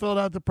down, you filled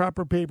out the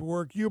proper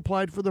paperwork, you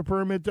applied for the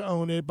permit to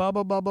own it, blah,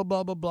 blah, blah, blah,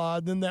 blah, blah, blah.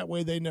 Then that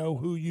way they know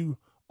who you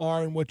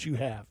are and what you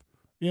have.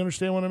 You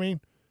understand what I mean?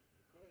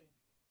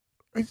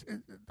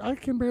 I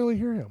can barely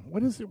hear him.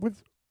 What is it?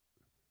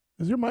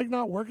 Is your mic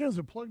not working? Is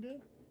it plugged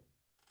in?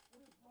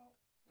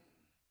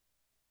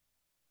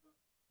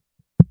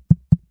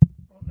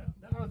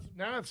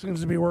 Now it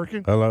seems to be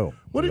working. Hello.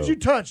 What did you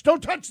touch?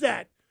 Don't touch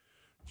that.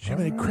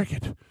 Jiminy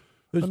Cricket.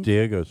 It's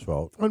Diego's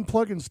fault.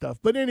 Unplugging stuff.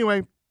 But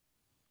anyway,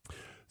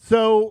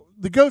 so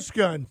the ghost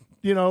gun,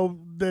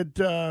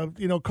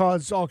 that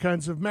caused all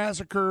kinds of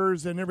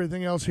massacres and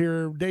everything else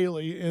here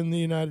daily in the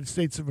United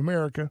States of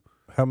America.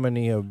 How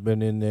many have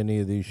been in any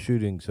of these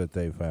shootings that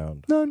they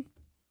found? None.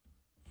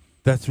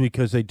 That's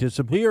because they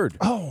disappeared.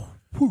 Oh,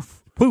 poof.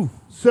 Poof.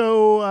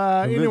 So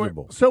anyway,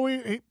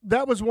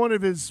 that was one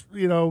of his,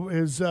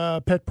 his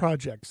pet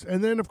projects.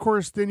 And then, of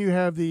course, then you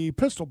have the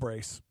pistol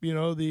brace,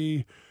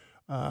 the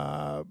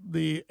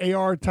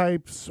AR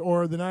types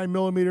or the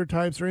 9mm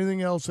types or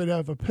anything else that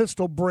have a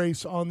pistol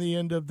brace on the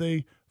end of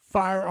the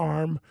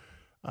firearm.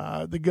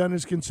 The gun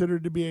is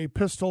considered to be a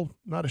pistol,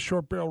 not a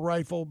short barrel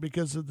rifle,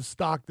 because of the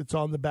stock that's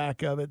on the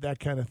back of it, that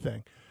kind of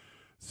thing.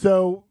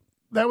 So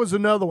that was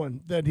another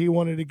one that he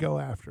wanted to go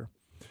after.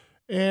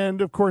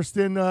 And, of course,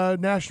 then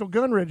national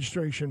gun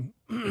registration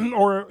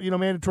or,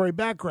 mandatory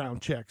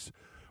background checks,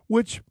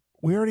 which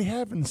we already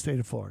have in the state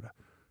of Florida.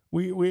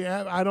 We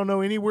have, I don't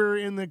know anywhere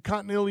in the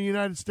continental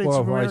United States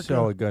of America. Well, if I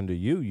sell a gun to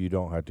you, you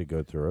don't have to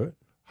go through it.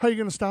 How are you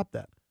going to stop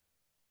that?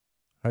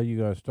 How are you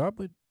going to stop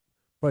it?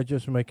 By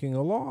just making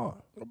a law.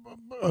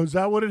 Oh, is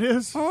that what it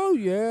is? Oh,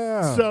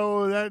 yeah.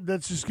 So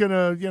that's just going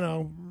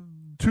to,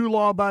 two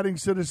law-abiding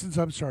citizens.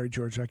 I'm sorry,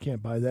 George, I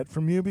can't buy that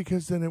from you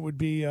because then it would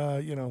be,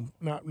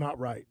 not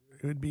right.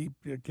 It would be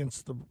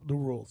against the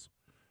rules.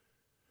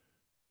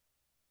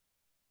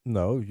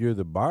 No, you're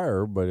the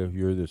buyer, but if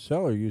you're the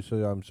seller, you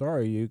say, "I'm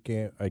sorry,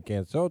 I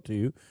can't sell it to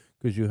you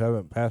because you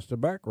haven't passed a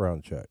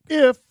background check."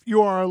 If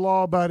you are a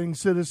law-abiding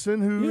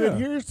citizen who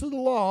adheres to the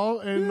law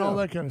and all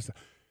that kind of stuff.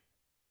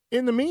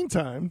 In the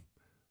meantime,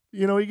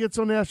 he gets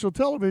on national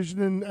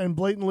television and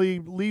blatantly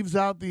leaves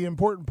out the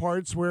important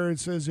parts where it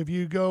says if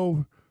you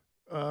go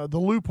the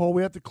loophole,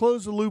 we have to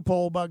close the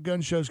loophole about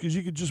gun shows because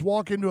you could just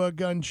walk into a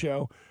gun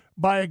show,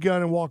 buy a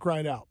gun, and walk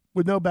right out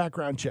with no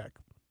background check.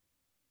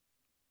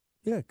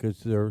 Yeah, because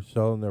they're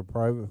selling their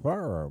private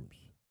firearms.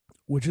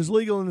 Which is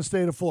legal in the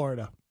state of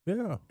Florida.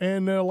 Yeah.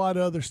 And a lot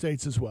of other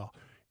states as well.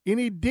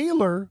 Any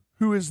dealer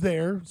who is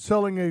there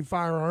selling a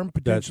firearm,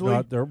 potentially.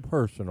 That's not their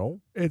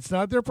personal. It's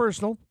not their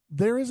personal.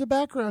 There is a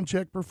background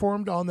check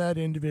performed on that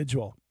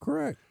individual.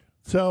 Correct.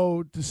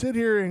 So to sit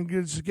here and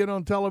just get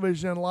on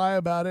television and lie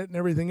about it and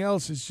everything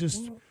else is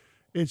just,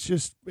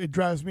 it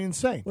drives me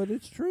insane. But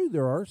it's true.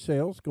 There are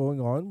sales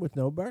going on with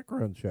no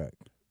background check.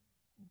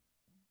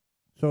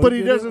 So but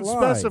he doesn't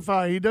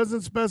specify. He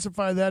doesn't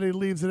specify that. He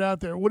leaves it out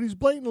there. What he's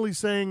blatantly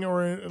saying,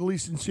 or at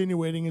least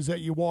insinuating, is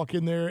that you walk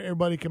in there,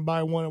 everybody can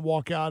buy one and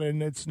walk out,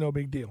 and it's no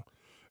big deal.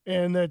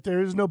 And that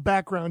there is no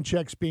background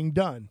checks being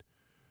done.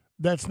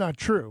 That's not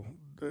true.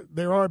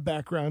 There are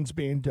backgrounds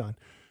being done.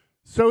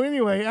 So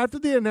anyway, after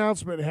the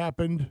announcement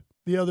happened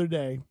the other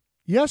day,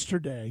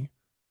 yesterday,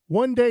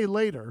 one day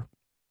later,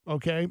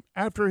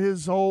 after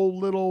his whole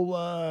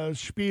little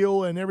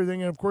spiel and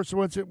everything, and of course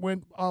once it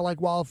went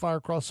like wildfire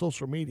across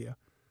social media,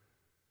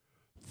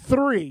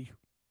 3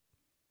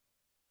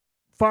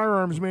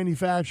 firearms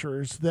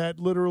manufacturers that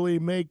literally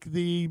make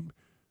the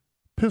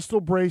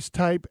pistol brace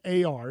type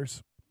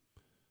ARs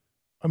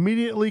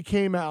immediately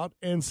came out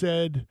and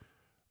said,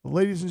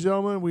 ladies and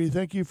gentlemen, we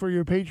thank you for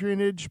your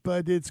patronage,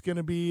 but it's going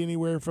to be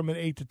anywhere from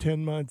 8 to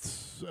 10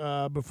 months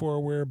before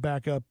we're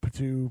back up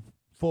to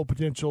full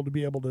potential to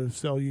be able to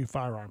sell you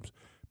firearms,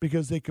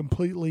 because they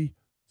completely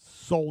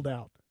sold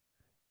out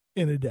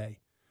in a day.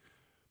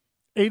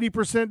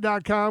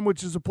 80%.com,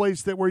 which is a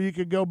place where you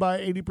could go buy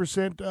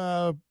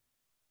 80%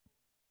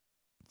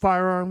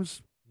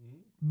 firearms,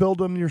 build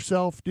them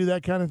yourself, do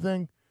that kind of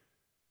thing,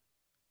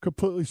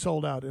 completely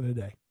sold out in a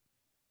day.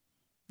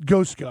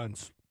 Ghost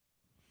guns.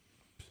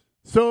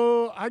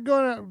 So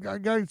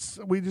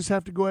we just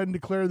have to go ahead and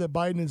declare that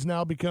Biden has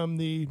now become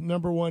the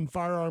number one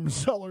firearms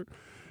seller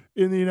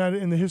in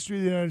the history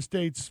of the United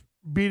States,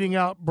 beating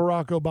out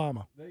Barack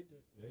Obama. They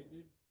did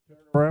turn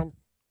around.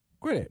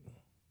 Quit it.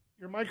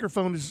 Your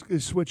microphone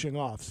is switching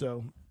off,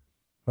 so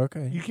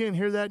okay. You can't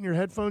hear that in your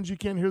headphones. You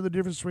can't hear the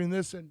difference between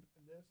this and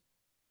this.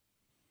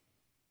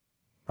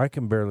 I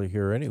can barely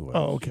hear anyway.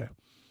 Oh, okay.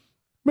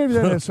 Maybe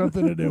that has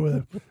something to do with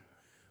it.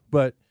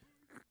 But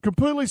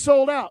completely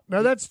sold out.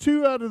 Now, that's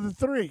 2 out of the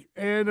 3.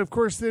 And, of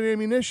course, the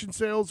ammunition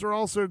sales are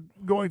also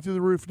going through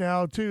the roof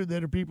now, too,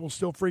 that are people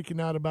still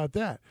freaking out about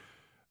that.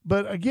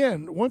 But,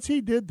 again, once he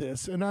did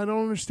this, and I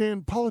don't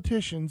understand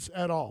politicians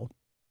at all,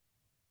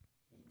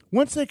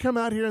 once they come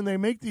out here and they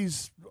make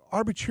these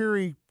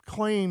arbitrary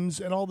claims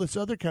and all this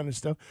other kind of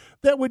stuff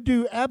that would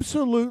do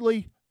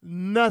absolutely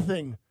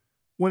nothing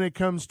when it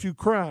comes to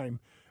crime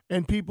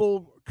and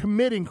people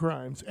committing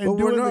crimes and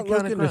doing the kind of crimes. We're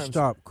not looking to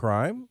stop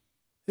crime.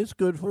 It's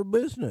good for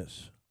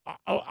business.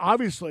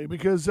 Obviously,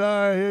 because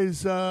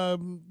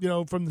from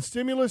the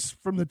stimulus,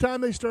 from the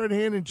time they started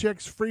handing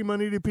checks, free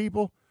money to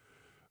people,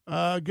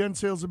 gun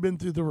sales have been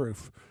through the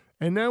roof.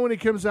 And now when he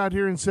comes out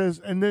here and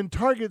says, and then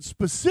targets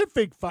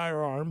specific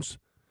firearms,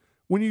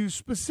 when you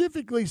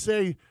specifically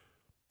say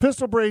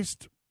pistol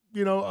braced,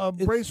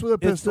 brace with a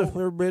pistol. It's the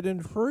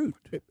forbidden fruit.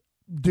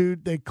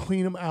 Dude, they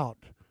clean them out.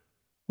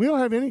 We don't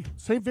have any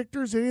St.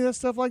 Victor's, any of that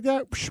stuff like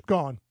that. Psh,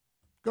 gone.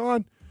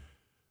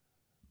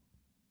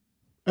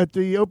 At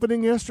the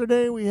opening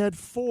yesterday, we had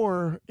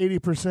 4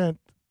 80%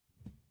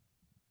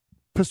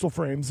 pistol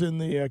frames in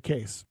the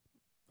case.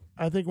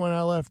 I think when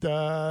I left,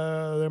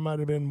 there might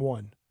have been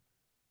 1.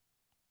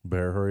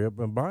 Better hurry up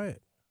and buy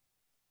it.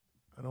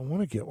 I don't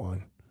want to get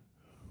one.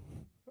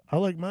 I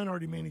like mine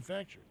already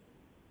manufactured.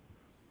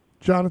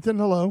 Jonathan,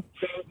 hello.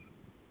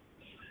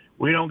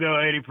 We don't go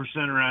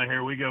 80% around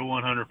here. We go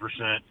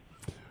 100%.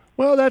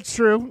 Well, that's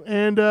true.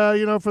 And,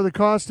 for the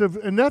cost of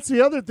 – and that's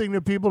the other thing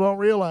that people don't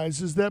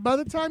realize is that by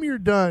the time you're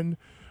done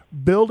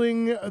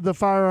building the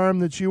firearm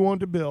that you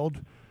want to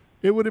build,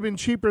 it would have been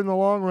cheaper in the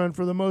long run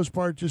for the most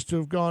part just to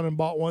have gone and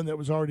bought one that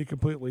was already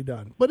completely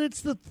done. But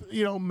it's the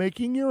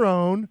making your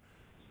own,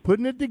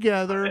 putting it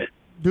together,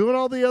 doing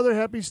all the other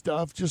happy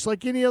stuff, just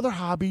like any other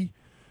hobby.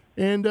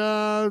 And,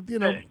 Well,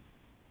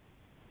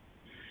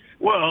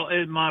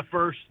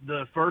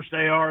 the first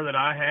AR that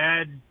I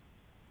had,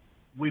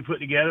 we put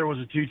together was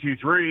a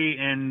 223,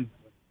 and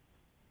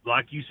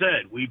like you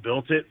said, I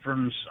built it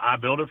from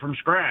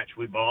scratch.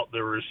 We bought,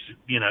 the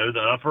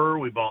upper,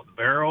 we bought the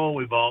barrel,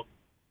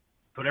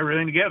 put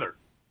everything together.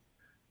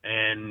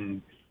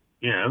 And,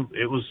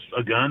 it was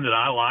a gun that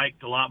I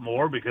liked a lot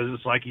more because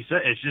it's like you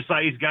said, it's just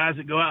like these guys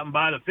that go out and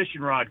buy the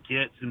fishing rod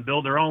kits and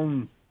build their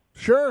own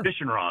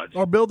fishing rods.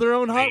 Or build their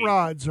own hot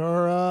rods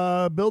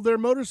or build their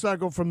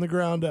motorcycle from the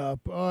ground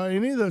up.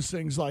 Any of those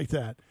things like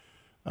that.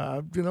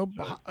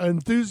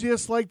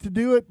 Enthusiasts like to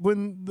do it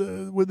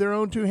with their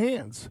own 2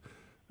 hands.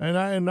 And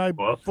I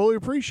fully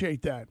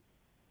appreciate that.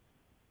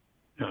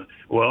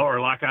 Well, or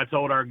like I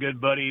told our good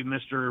buddy,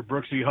 Mr.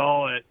 Brooksy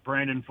Hall at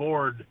Brandon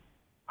Ford,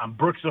 I'm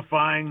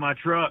Brooksifying my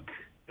truck,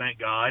 thank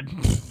God.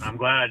 I'm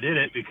glad I did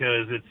it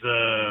because it's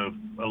a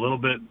little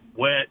bit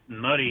wet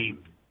and muddy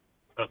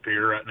up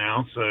here right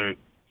now. So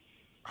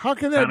how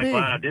can that be?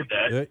 Glad I did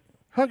that.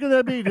 How can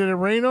that be? Did it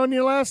rain on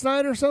you last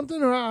night or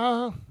something?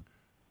 Right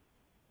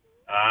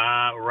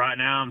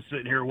now I'm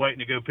sitting here waiting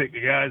to go pick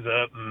the guys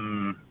up,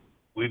 and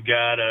we've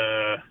got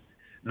a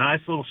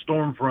nice little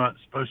storm front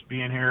supposed to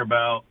be in here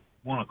about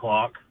 1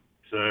 o'clock.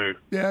 So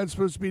yeah, it's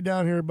supposed to be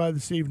down here by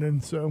this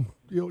evening, so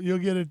you'll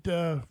get it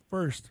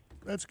first.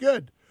 That's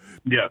good.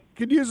 Yeah,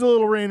 could use a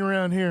little rain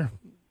around here.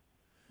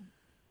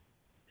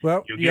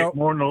 Well, you'll get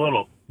more than a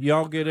little.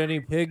 Y'all get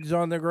any pigs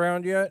on the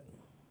ground yet?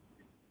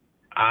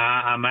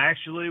 I'm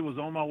actually was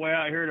on my way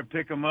out here to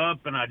pick them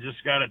up, and I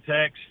just got a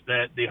text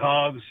that the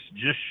hogs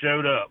just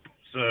showed up.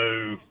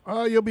 So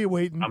you'll be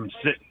waiting. I'm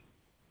sitting.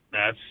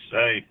 That's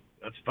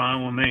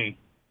fine with me.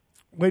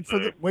 Wait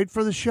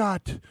for the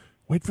shot.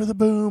 Wait for the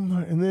boom,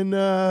 and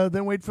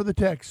then wait for the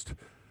text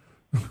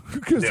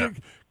because it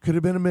could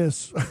have been a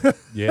miss.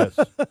 Yes.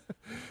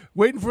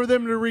 Waiting for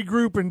them to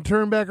regroup and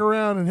turn back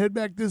around and head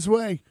back this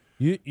way.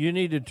 You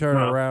need to turn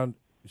around,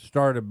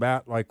 start a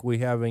bat like we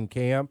have in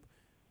camp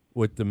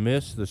with the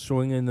miss, the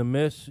swing and the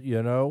miss.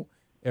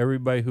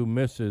 Everybody who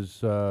misses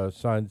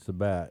signs the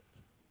bat.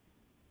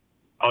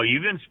 Oh,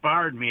 you've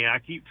inspired me. I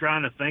keep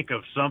trying to think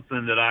of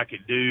something that I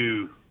could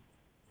do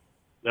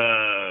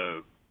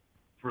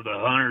for the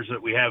hunters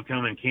that we have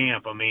coming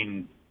camp. I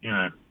mean,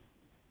 because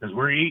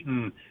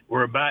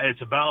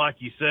it's about like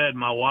you said,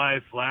 my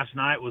wife, last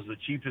night was the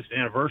cheapest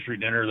anniversary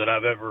dinner that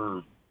I've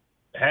ever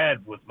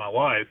had with my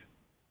wife.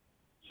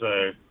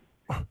 So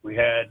we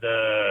had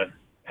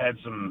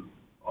some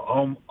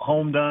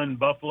home done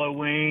buffalo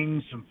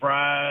wings, some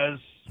fries,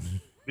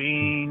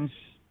 beans,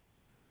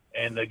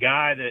 and the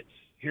guy that's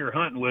here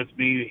hunting with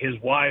me, his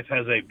wife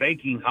has a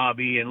baking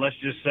hobby, and let's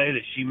just say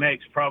that she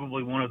makes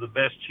probably one of the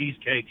best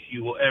cheesecakes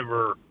you will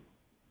ever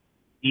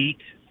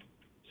eat.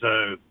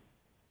 So,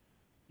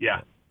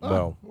 yeah.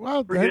 Well,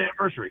 pretty good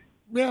anniversary.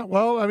 Yeah,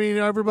 well, I mean,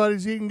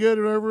 everybody's eating good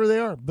wherever they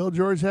are. Bill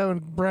George having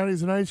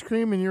brownies and ice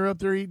cream, and you're up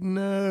there eating,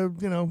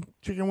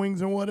 chicken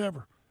wings and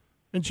whatever,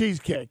 and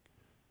cheesecake.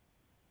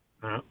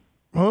 Huh?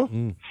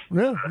 Mm.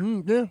 Yeah,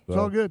 yeah, it's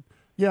all good.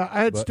 Yeah,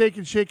 I had steak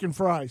and shake and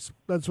fries.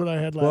 That's what I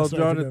had last night.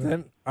 Well,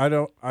 Jonathan, I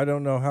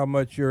don't know how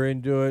much you're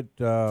into it.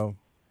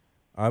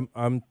 I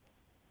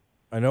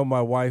know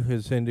my wife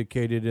has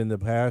indicated in the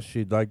past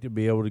she'd like to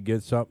be able to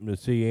get something to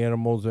see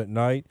animals at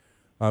night.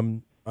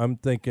 I'm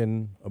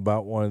thinking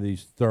about one of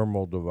these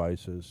thermal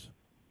devices,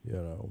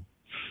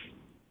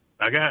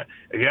 I got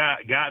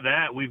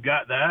that. We've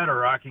got that,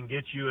 or I can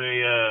get you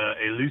a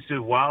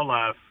Elusive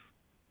Wildlife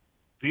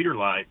feeder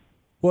light.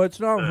 Well,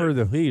 it's not for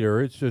the heater.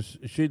 It's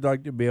just she'd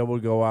like to be able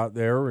to go out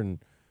there and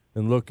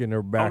look in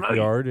her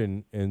backyard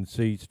and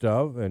see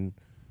stuff. And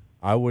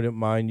I wouldn't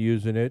mind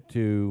using it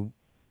to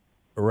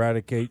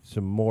eradicate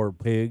some more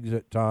pigs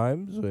at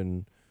times.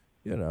 And,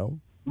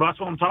 Well, that's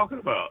what I'm talking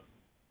about.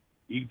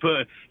 You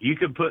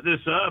can put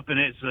this up, and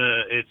it's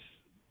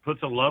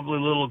puts a lovely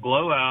little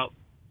glow out.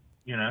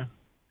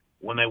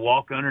 When they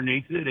walk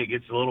underneath it, it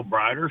gets a little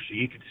brighter, so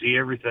you can see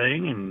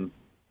everything, and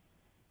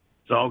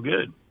it's all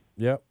good.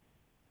 Yep.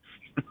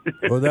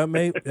 Well,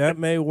 that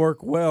may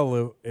work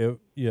well if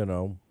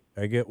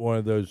I get one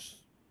of those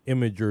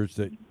imagers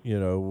that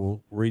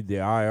will read the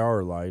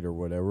IR light or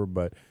whatever.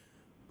 But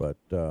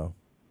I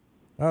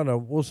don't know.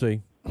 We'll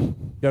see.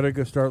 Got to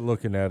go start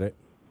looking at it.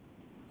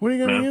 What are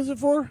you going to use it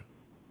for?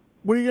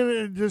 What are you going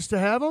to just to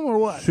have them or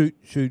what?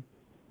 Shoot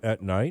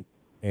at night,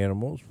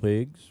 animals,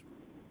 pigs,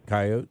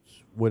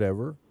 coyotes,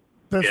 whatever.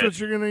 That's what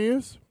you're going to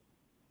use?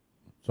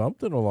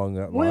 Something along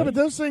that line. Well, yeah, but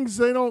those things,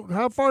 they don't.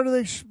 How far do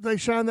they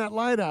shine that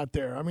light out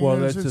there? I mean, well,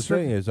 that's the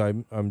thing is,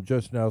 I'm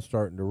just now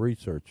starting to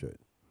research it.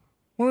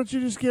 Why don't you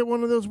just get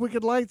one of those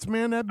wicked lights,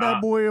 man? That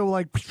bad boy will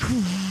light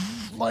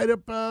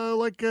up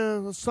like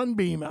a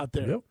sunbeam out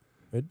there. Yep,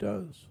 it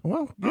does.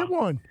 Well, get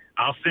one.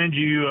 I'll send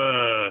you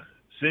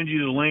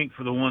the link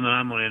for the one that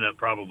I'm going to end up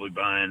probably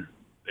buying,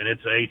 and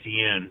it's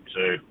ATN.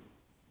 So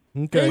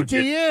okay,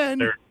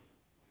 ATN.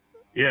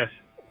 Yes.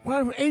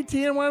 Why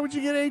ATN? Why would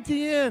you get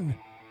ATN?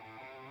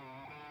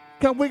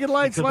 Got wicked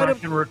lights light up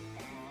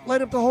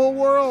the whole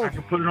world. I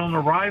can put it on the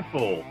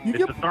rifle.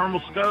 It's a thermal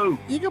scope.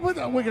 You can put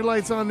the wicked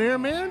lights on there,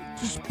 man.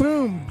 Just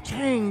boom,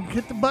 chang,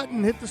 hit the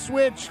button, hit the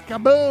switch,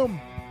 kaboom.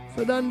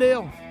 It's a done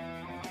deal.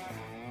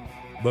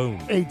 Boom.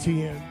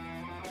 ATN.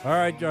 All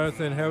right,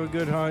 Jonathan, have a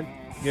good hunt.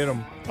 Get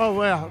them. Oh,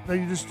 wow. Are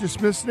you just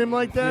dismissing him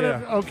like that?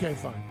 Yeah. Okay,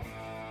 fine.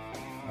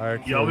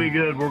 Y'all be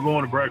good. We're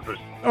going to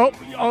breakfast.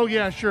 Oh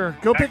yeah, sure.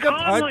 Go pick up.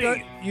 I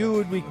thought you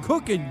would be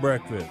cooking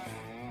breakfast.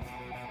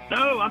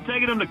 No, I'm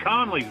taking them to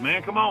Conley's,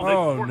 man. Come on.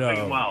 Oh, no. Take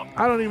them out.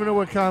 I don't even know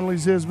what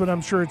Conley's is, but I'm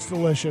sure it's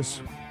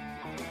delicious.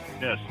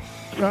 Yes.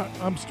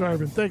 I'm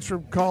starving. Thanks for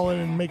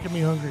calling and making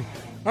me hungry.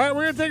 All right,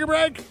 we're going to take a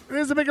break.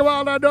 This is the Big and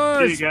Wild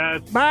Outdoors. See you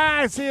guys.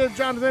 Bye. See you,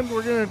 Jonathan.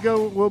 We're going to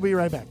go. We'll be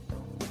right back.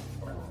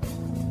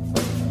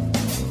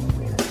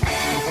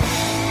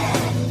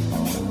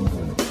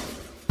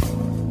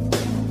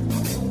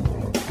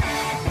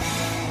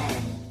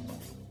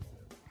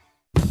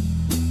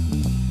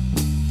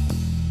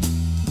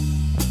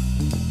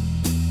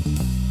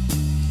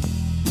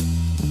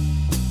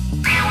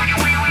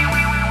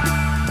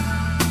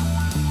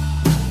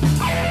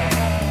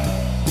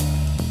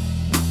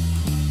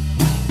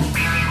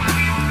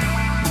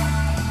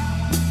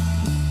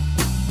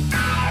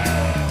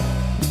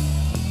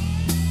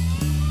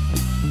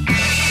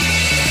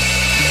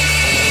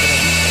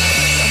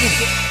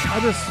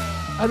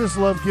 I just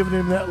love giving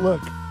him that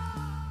look.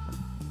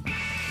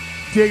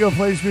 Diego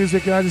plays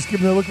music, and I just give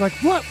him the look like,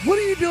 what? What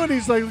are you doing?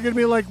 He's like looking at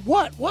me like,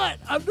 what? What?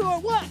 I'm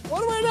doing what?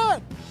 What am I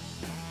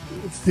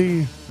doing? It's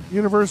the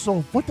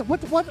universal, what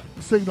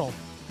signal?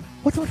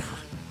 What?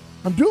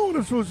 I'm doing what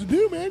I'm supposed to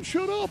do, man.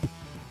 Shut up.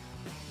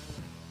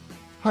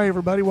 Hi,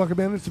 everybody. Welcome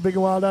in. It's the Big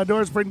and Wild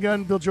Outdoors. Brendan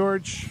Gunn, Bill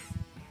George,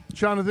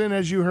 Jonathan,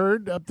 as you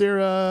heard, up there,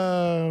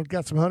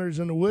 got some hunters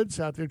in the woods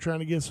out there trying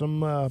to get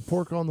some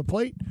pork on the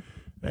plate.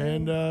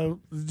 And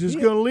just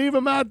going to leave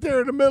them out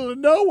there in the middle of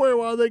nowhere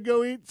while they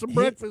go eat some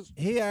breakfast.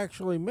 He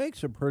actually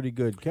makes a pretty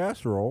good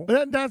casserole.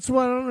 That's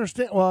what I don't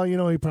understand. Well,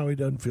 he probably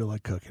doesn't feel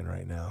like cooking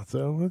right now,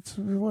 so it's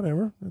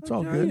whatever. It's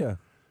all good.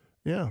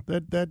 Yeah,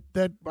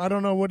 that I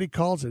don't know what he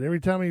calls it. Every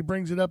time he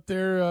brings it up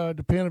there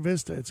to Pana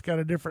Vista, it's got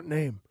a different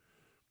name.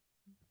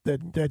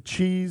 that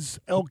cheese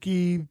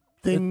elky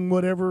thing,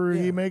 whatever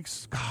he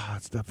makes. God,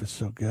 that stuff is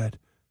so good.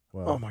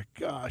 Well, oh my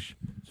gosh!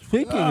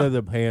 Speaking of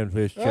the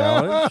Panfish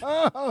Challenge,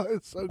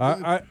 it's so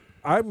good.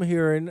 I'm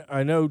hearing.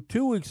 I know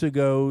 2 weeks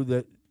ago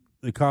that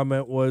the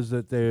comment was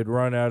that they had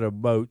run out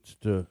of boats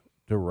to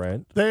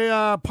rent. They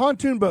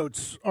pontoon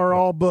boats are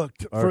all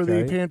booked for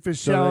the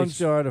Panfish Challenge. They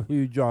still had a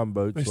few John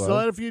boats. They still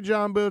had a few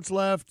John boats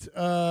left.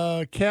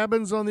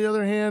 Cabins, on the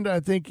other hand, I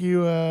think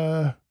you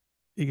got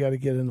to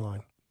get in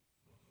line.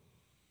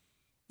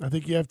 I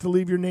think you have to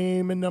leave your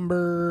name and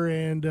number,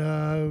 and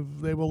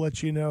they will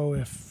let you know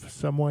if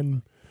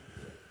someone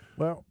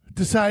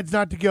decides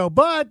not to go.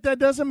 But that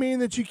doesn't mean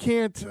that you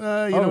can't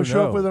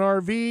show up with an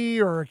RV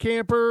or a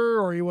camper,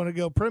 or you want to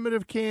go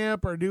primitive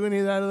camp or do any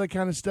of that other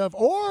kind of stuff,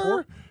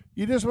 or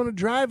you just want to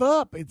drive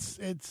up.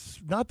 It's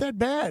not that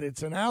bad.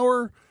 It's an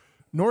hour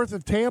north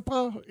of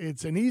Tampa.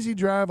 It's an easy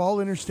drive,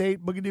 all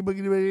interstate,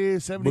 boogity,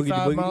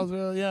 75 miles,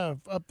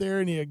 up there,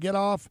 and you get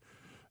off.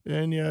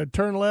 And you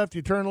turn left,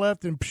 and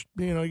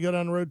you go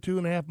down the road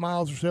 2.5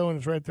 miles or so, and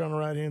it's right there on the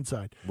right-hand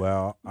side.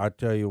 Well, I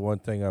tell you one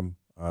thing,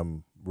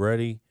 I'm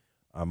ready.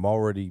 I'm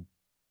already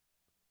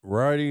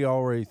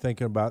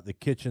thinking about the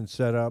kitchen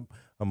setup.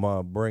 I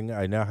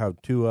now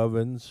have 2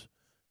 ovens.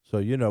 So,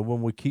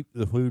 when we keep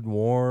the food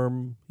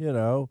warm,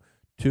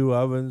 2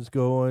 ovens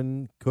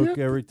going, cook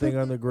everything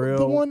on the grill.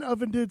 The one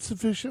oven did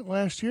sufficient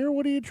last year.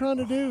 What are you trying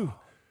to do?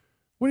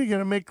 What are you going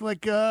to make,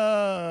 like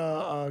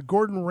a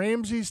Gordon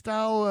Ramsay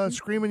style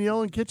screaming,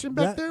 yelling kitchen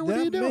back there? What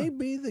are you doing? That may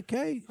be the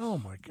case. Oh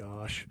my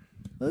gosh!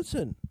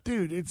 Listen,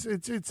 dude, it's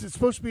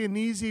supposed to be an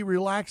easy,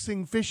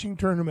 relaxing fishing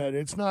tournament.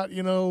 It's not,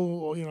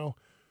 go.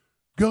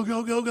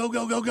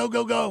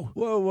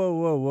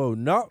 Whoa!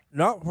 Not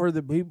for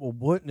the people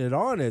putting it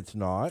on. It's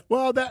not.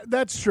 Well,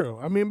 that's true.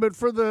 I mean, but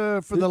for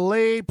the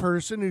lay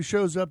person who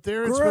shows up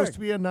there, it's supposed to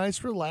be a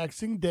nice,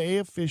 relaxing day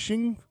of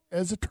fishing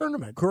as a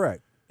tournament.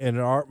 Correct. And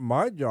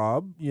my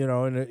job,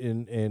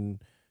 in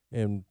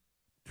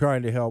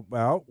trying to help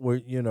out,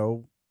 we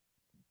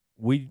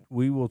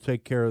will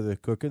take care of the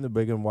cooking. The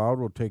Big and Wild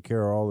will take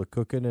care of all the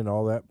cooking and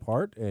all that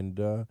part, and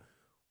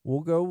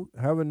we'll go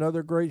have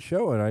another great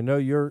show. And I know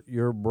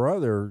your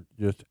brother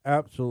just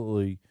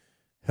absolutely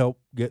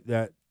helped get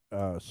that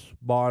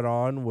spot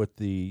on with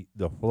the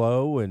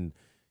flow and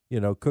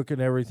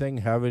cooking everything,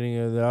 having it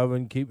in the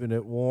oven, keeping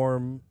it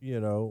warm.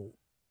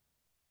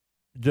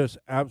 Just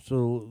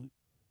absolutely.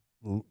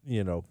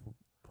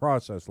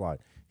 Process line.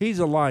 He's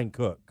a line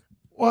cook.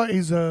 Well,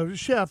 he's a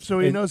chef, so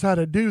he knows how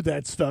to do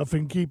that stuff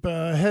and keep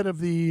ahead of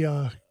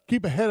the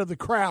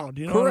crowd.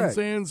 You know what I'm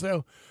saying?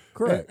 So,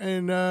 correct.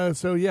 And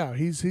so yeah,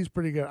 he's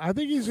pretty good. I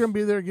think he's going to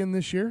be there again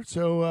this year.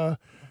 So,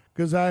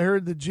 because I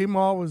heard that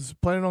G-Maw was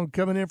planning on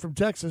coming in from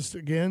Texas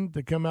again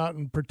to come out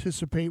and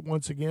participate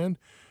once again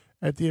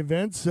at the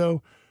event.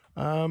 So,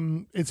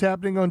 it's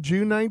happening on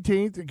June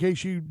 19th. In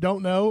case you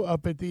don't know,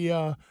 up at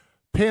the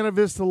Pana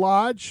Vista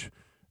Lodge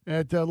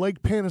at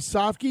Lake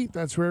Panasoffkee.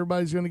 That's where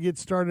everybody's going to get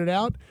started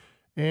out.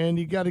 And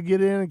you got to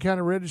get in and kind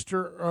of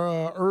register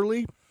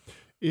early.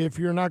 If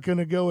you're not going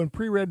to go and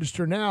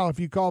pre-register now, if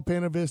you call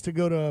Pana Vista,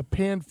 go to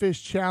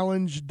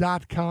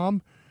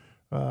panfishchallenge.com.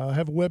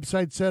 Have a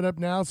website set up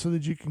now so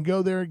that you can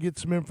go there and get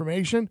some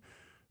information.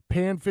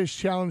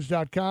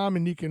 panfishchallenge.com,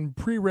 and you can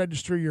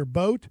pre-register your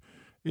boat.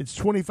 It's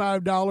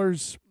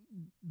 $25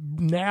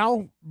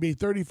 now, be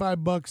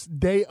 $35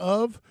 day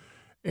of.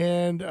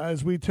 And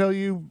as we tell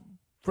you,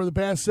 for the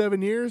past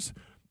 7 years,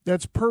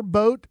 that's per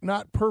boat,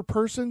 not per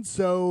person.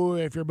 So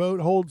if your boat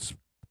holds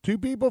 2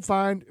 people,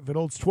 fine. If it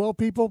holds 12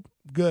 people,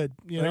 good.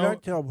 I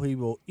tell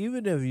people,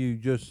 even if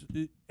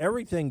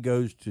everything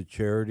goes to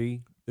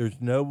charity, there's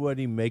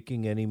nobody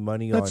making any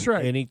money on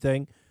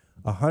anything.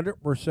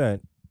 100%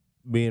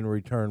 being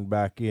returned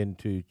back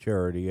into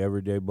charity,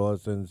 Everyday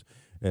Blessings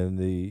and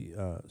the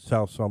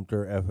South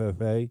Sumter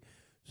FFA.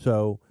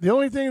 So the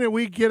only thing that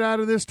we get out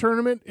of this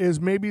tournament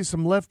is maybe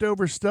some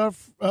leftover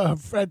stuff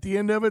at the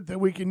end of it that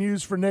we can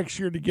use for next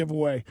year to give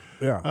away.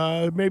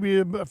 Yeah, maybe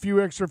a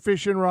few extra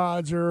fishing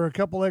rods or a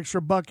couple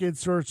extra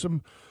buckets or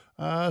some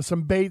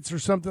baits or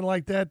something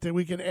like that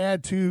we can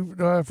add to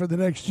for the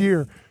next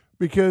year,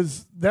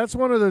 because that's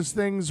one of those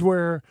things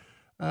where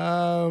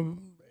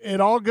it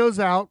all goes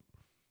out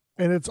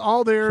and it's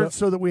all there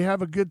so that we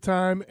have a good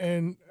time,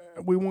 and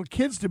we want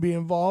kids to be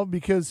involved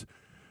because.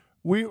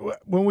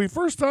 When we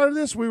first started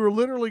this, we were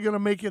literally going to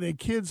make it a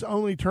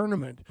kids-only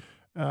tournament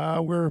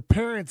where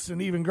parents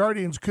and even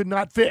guardians could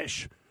not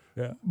fish.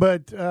 Yeah.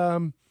 But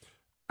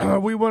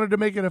we wanted to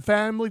make it a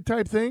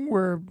family-type thing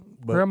where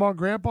grandma and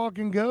grandpa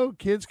can go,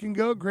 kids can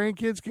go,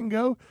 grandkids can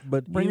go.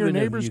 But bring your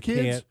neighbors'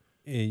 kids.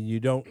 You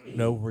don't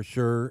know for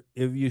sure.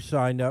 If you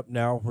sign up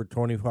now for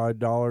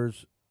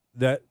 $25,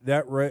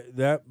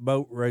 that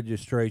boat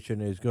registration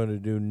is going to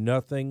do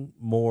nothing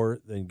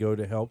more than go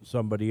to help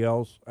somebody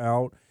else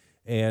out.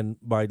 And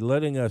by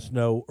letting us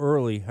know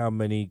early how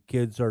many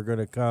kids are going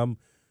to come,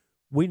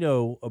 we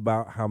know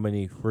about how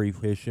many free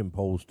fishing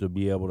poles to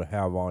be able to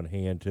have on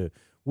hand.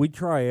 We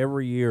try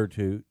every year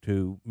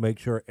to make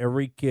sure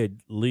every kid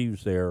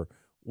leaves there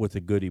with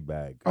a goodie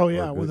bag. Oh,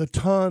 yeah, with a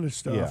ton of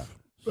stuff. Yeah.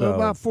 So,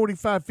 about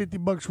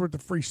 $45-$50 worth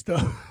of free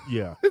stuff.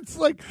 Yeah. It's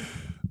like,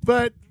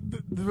 but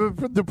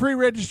the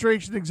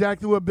pre-registration,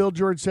 exactly what Bill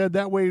George said.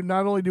 That way,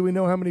 not only do we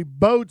know how many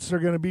boats are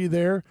going to be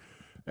there,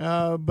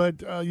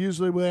 but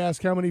usually we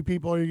ask how many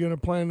people are you going to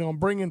plan on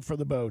bringing for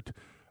the boat.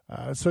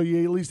 So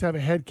you at least have a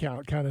head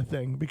count kind of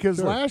thing. Because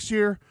Sure. last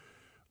year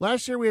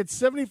we had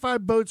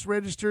 75 boats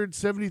registered,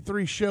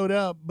 73 showed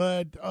up.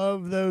 But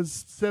of those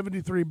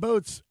 73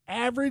 boats,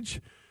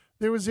 average,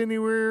 there was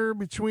anywhere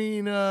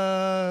between 2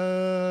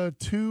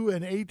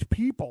 and 8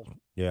 people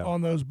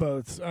on those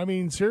boats. I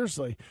mean,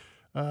 seriously,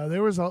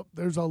 there's a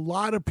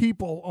lot of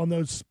people on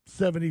those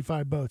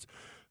 75 boats.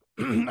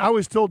 I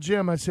always told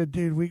Jim, I said,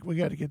 dude, we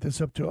got to get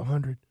this up to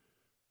 100.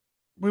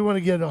 We want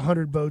to get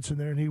 100 boats in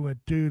there. And he went,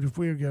 dude, if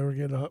we ever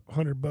get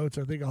 100 boats,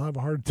 I think I'll have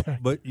a heart attack.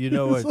 But you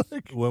know what?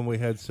 When we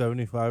had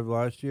 75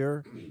 last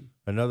year,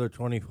 another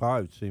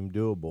 25 seemed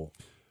doable.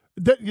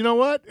 You know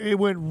what? It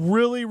went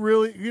really,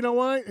 really. You know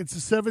what? It's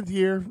the 7th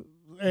year,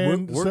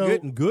 and we're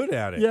getting good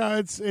at it. Yeah,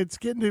 it's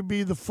getting to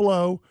be the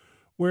flow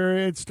where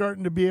it's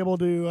starting to be able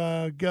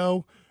to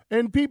go.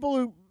 And people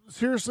who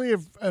seriously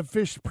have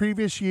fished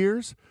previous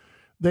years,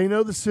 they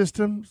know the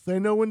systems. They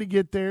know when to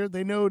get there.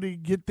 They know to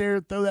get there,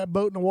 throw that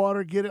boat in the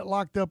water, get it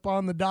locked up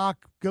on the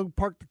dock, go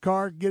park the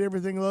car, get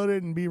everything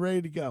loaded, and be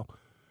ready to go.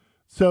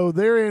 So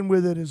they're in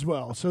with it as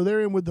well. So they're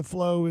in with the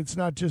flow. It's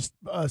not just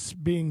us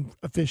being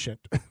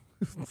efficient.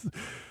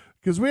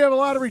 Because we have a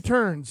lot of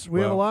returns. We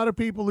have a lot of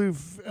people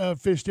who've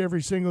fished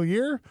every single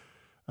year.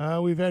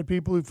 We've had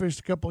people who fished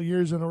a couple of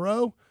years in a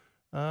row.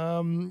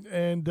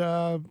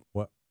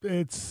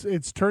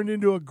 It's turned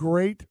into a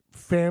great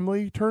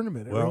family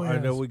tournament. It really I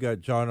has. know we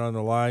got John on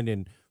the line,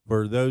 and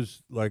for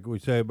those, like we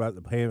say about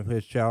the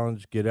Panfish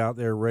Challenge, get out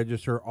there,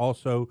 register.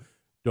 Also,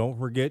 don't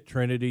forget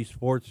Trinity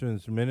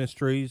Sportsman's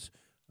Ministries,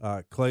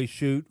 Clay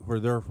Shoot, for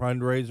their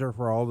fundraiser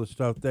for all the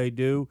stuff they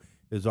do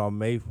is on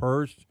May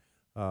 1st.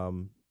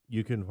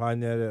 You can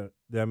find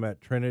them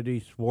at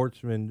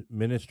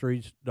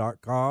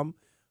trinitysportsmanministries.com,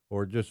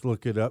 or just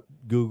look it up,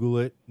 Google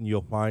it, and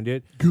you'll find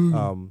it.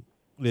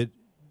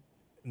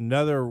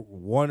 Another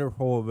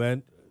wonderful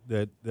event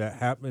that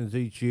happens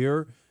each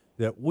year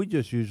that we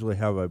just usually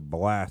have a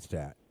blast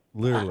at.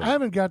 Literally, I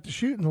haven't got to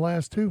shoot in the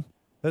last 2.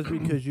 That's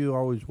because you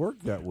always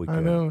work that weekend.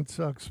 I know it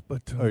sucks,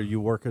 but Are you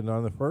working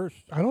on the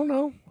first? I don't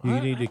know. You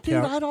need to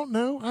count. I don't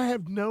know. I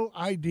have no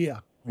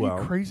idea. Are you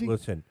crazy?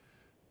 Listen,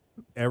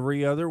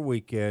 every other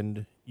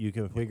weekend you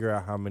can figure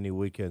out how many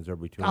weekends are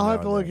between. I'll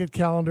have to look at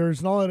calendars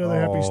and all that other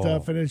happy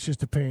stuff, and it's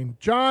just a pain.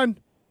 John?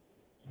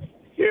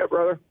 Yeah,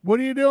 brother. What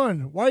are you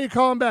doing? Why are you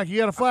calling back? You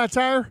got a flat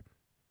tire?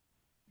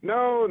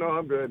 No,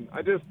 I'm good.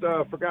 I just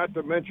forgot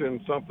to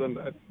mention something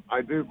that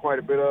I do quite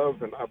a bit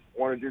of, and I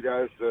wanted you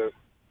guys to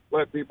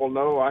let people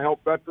know. I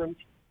help veterans,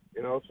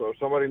 so if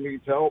somebody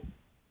needs help,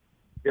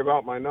 give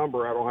out my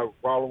number. I don't have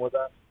a problem with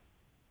that.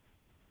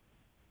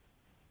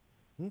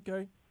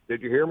 Okay.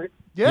 Did you hear me?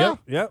 Yeah.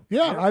 Yep.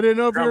 Yeah, I didn't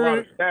know if you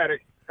were...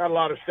 Got a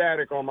lot of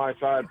static on my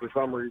side for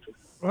some reason.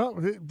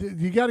 Well,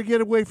 you got to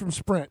get away from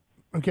Sprint,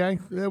 okay?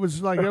 That was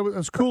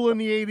cool in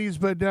the 80s,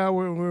 but now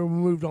we're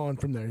moved on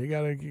from there. You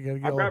got to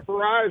get I've got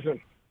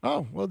Verizon.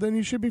 Oh, well, then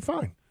you should be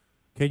fine.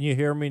 Can you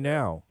hear me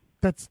now?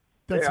 That's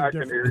yeah, I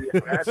can hear you.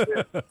 That's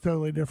it.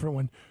 Totally different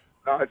one.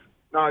 No,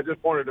 I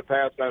just wanted to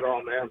pass that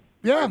on, man.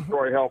 Yeah. I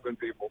enjoy helping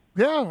people.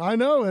 Yeah, I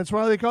know. That's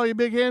why they call you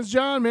Big Hands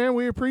John, man.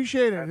 We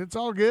appreciate it. It's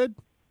all good.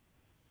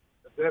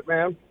 That's it,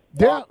 man.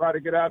 Yeah. I'll try to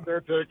get out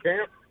there to the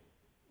camp.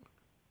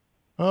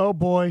 Oh,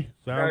 boy.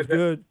 Sounds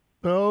good.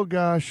 Oh,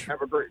 gosh.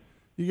 Have a great...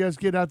 You guys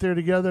get out there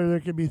together, there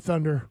could be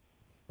thunder.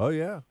 Oh,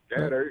 yeah.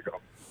 Yeah, there you go.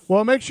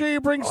 Well, make sure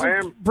you bring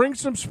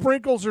some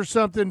sprinkles or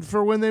something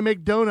for when they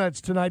make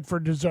donuts tonight for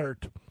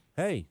dessert.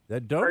 Hey,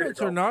 that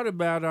donuts are not a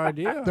bad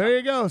idea. There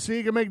you go. See,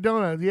 you can make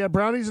donuts. Yeah,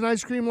 brownies and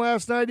ice cream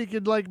last night. You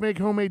could make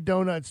homemade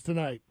donuts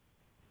tonight.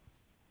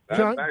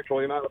 That's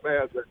actually not a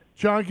bad thing.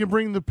 John can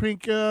bring the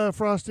pink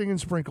frosting and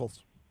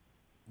sprinkles.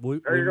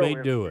 We may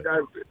do it.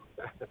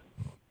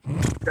 You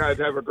guys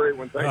have a great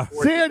one. Thanks.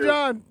 See you,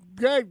 John.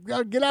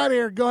 Get out of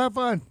here. Go have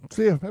fun.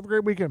 See you. Have a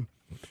great weekend.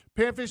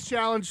 Panfish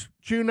Challenge,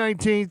 June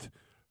 19th.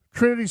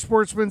 Trinity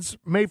Sportsman's,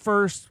 May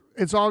 1st.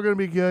 It's all going to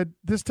be good.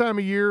 This time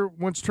of year,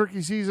 once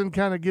turkey season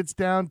kind of gets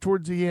down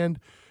towards the end,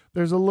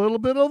 there's a little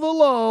bit of a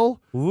lull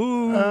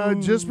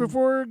just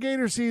before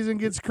gator season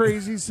gets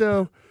crazy.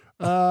 So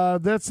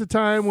that's the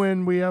time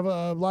when we have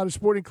a lot of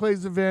Sporting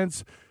Clays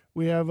events.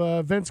 We have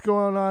events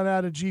going on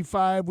out of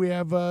G5. We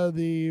have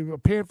the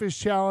Panfish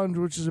Challenge,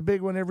 which is a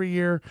big one every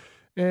year.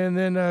 And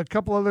then a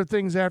couple other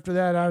things after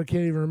that. I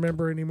can't even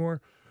remember anymore.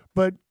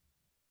 But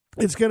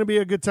it's going to be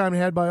a good time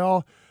had by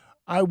all.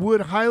 I would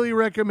highly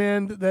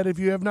recommend that if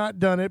you have not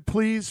done it,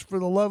 please, for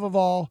the love of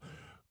all,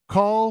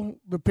 call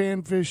the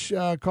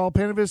Panfish, call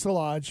Pana Vista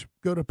Lodge,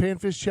 go to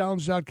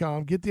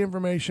panfishchallenge.com, get the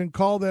information,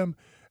 call them,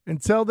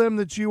 and tell them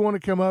that you want to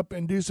come up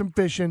and do some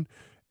fishing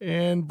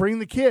and bring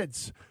the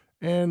kids.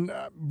 and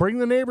bring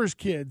the neighbors'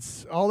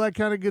 kids, all that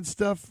kind of good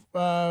stuff.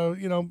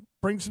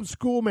 Bring some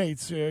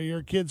schoolmates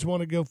your kids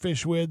want to go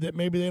fish with that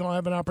maybe they don't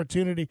have an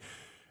opportunity.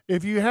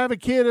 If you have a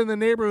kid in the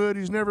neighborhood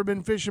who's never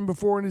been fishing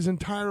before in his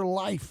entire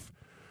life,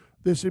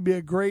 this would be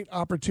a great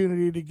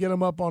opportunity to get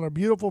them up on a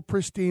beautiful,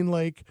 pristine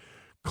lake,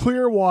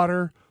 clear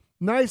water,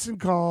 nice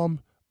and calm,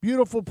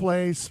 beautiful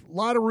place, a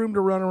lot of room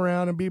to run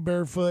around and be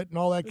barefoot and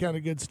all that kind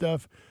of good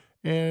stuff.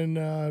 And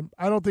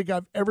I don't think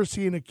I've ever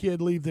seen a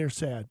kid leave there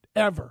sad,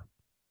 ever,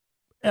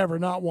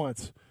 not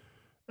once.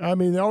 I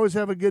mean, they always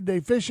have a good day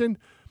fishing.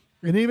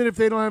 And even if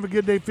they don't have a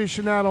good day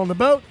fishing out on the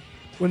boat,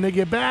 when they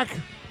get back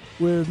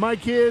with my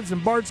kids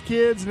and Bart's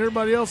kids and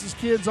everybody else's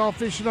kids all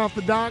fishing off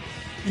the dock,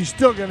 you're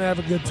still going to have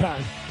a good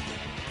time.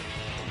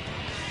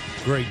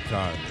 Great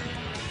time.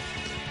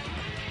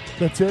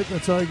 That's it?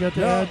 That's all you got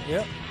to add?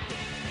 Yep.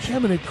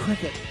 Jiminy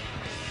cricket.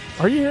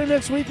 Are you here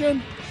next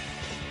weekend?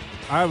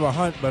 I have a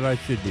hunt, but I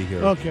should be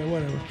here. Okay,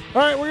 whatever.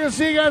 All right, we're going to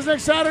see you guys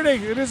next Saturday.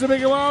 It is a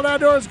Big and Wild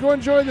Outdoors. Go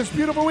enjoy this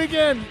beautiful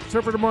weekend.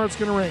 Except for tomorrow, it's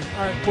going to rain.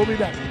 All right, we'll be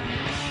back.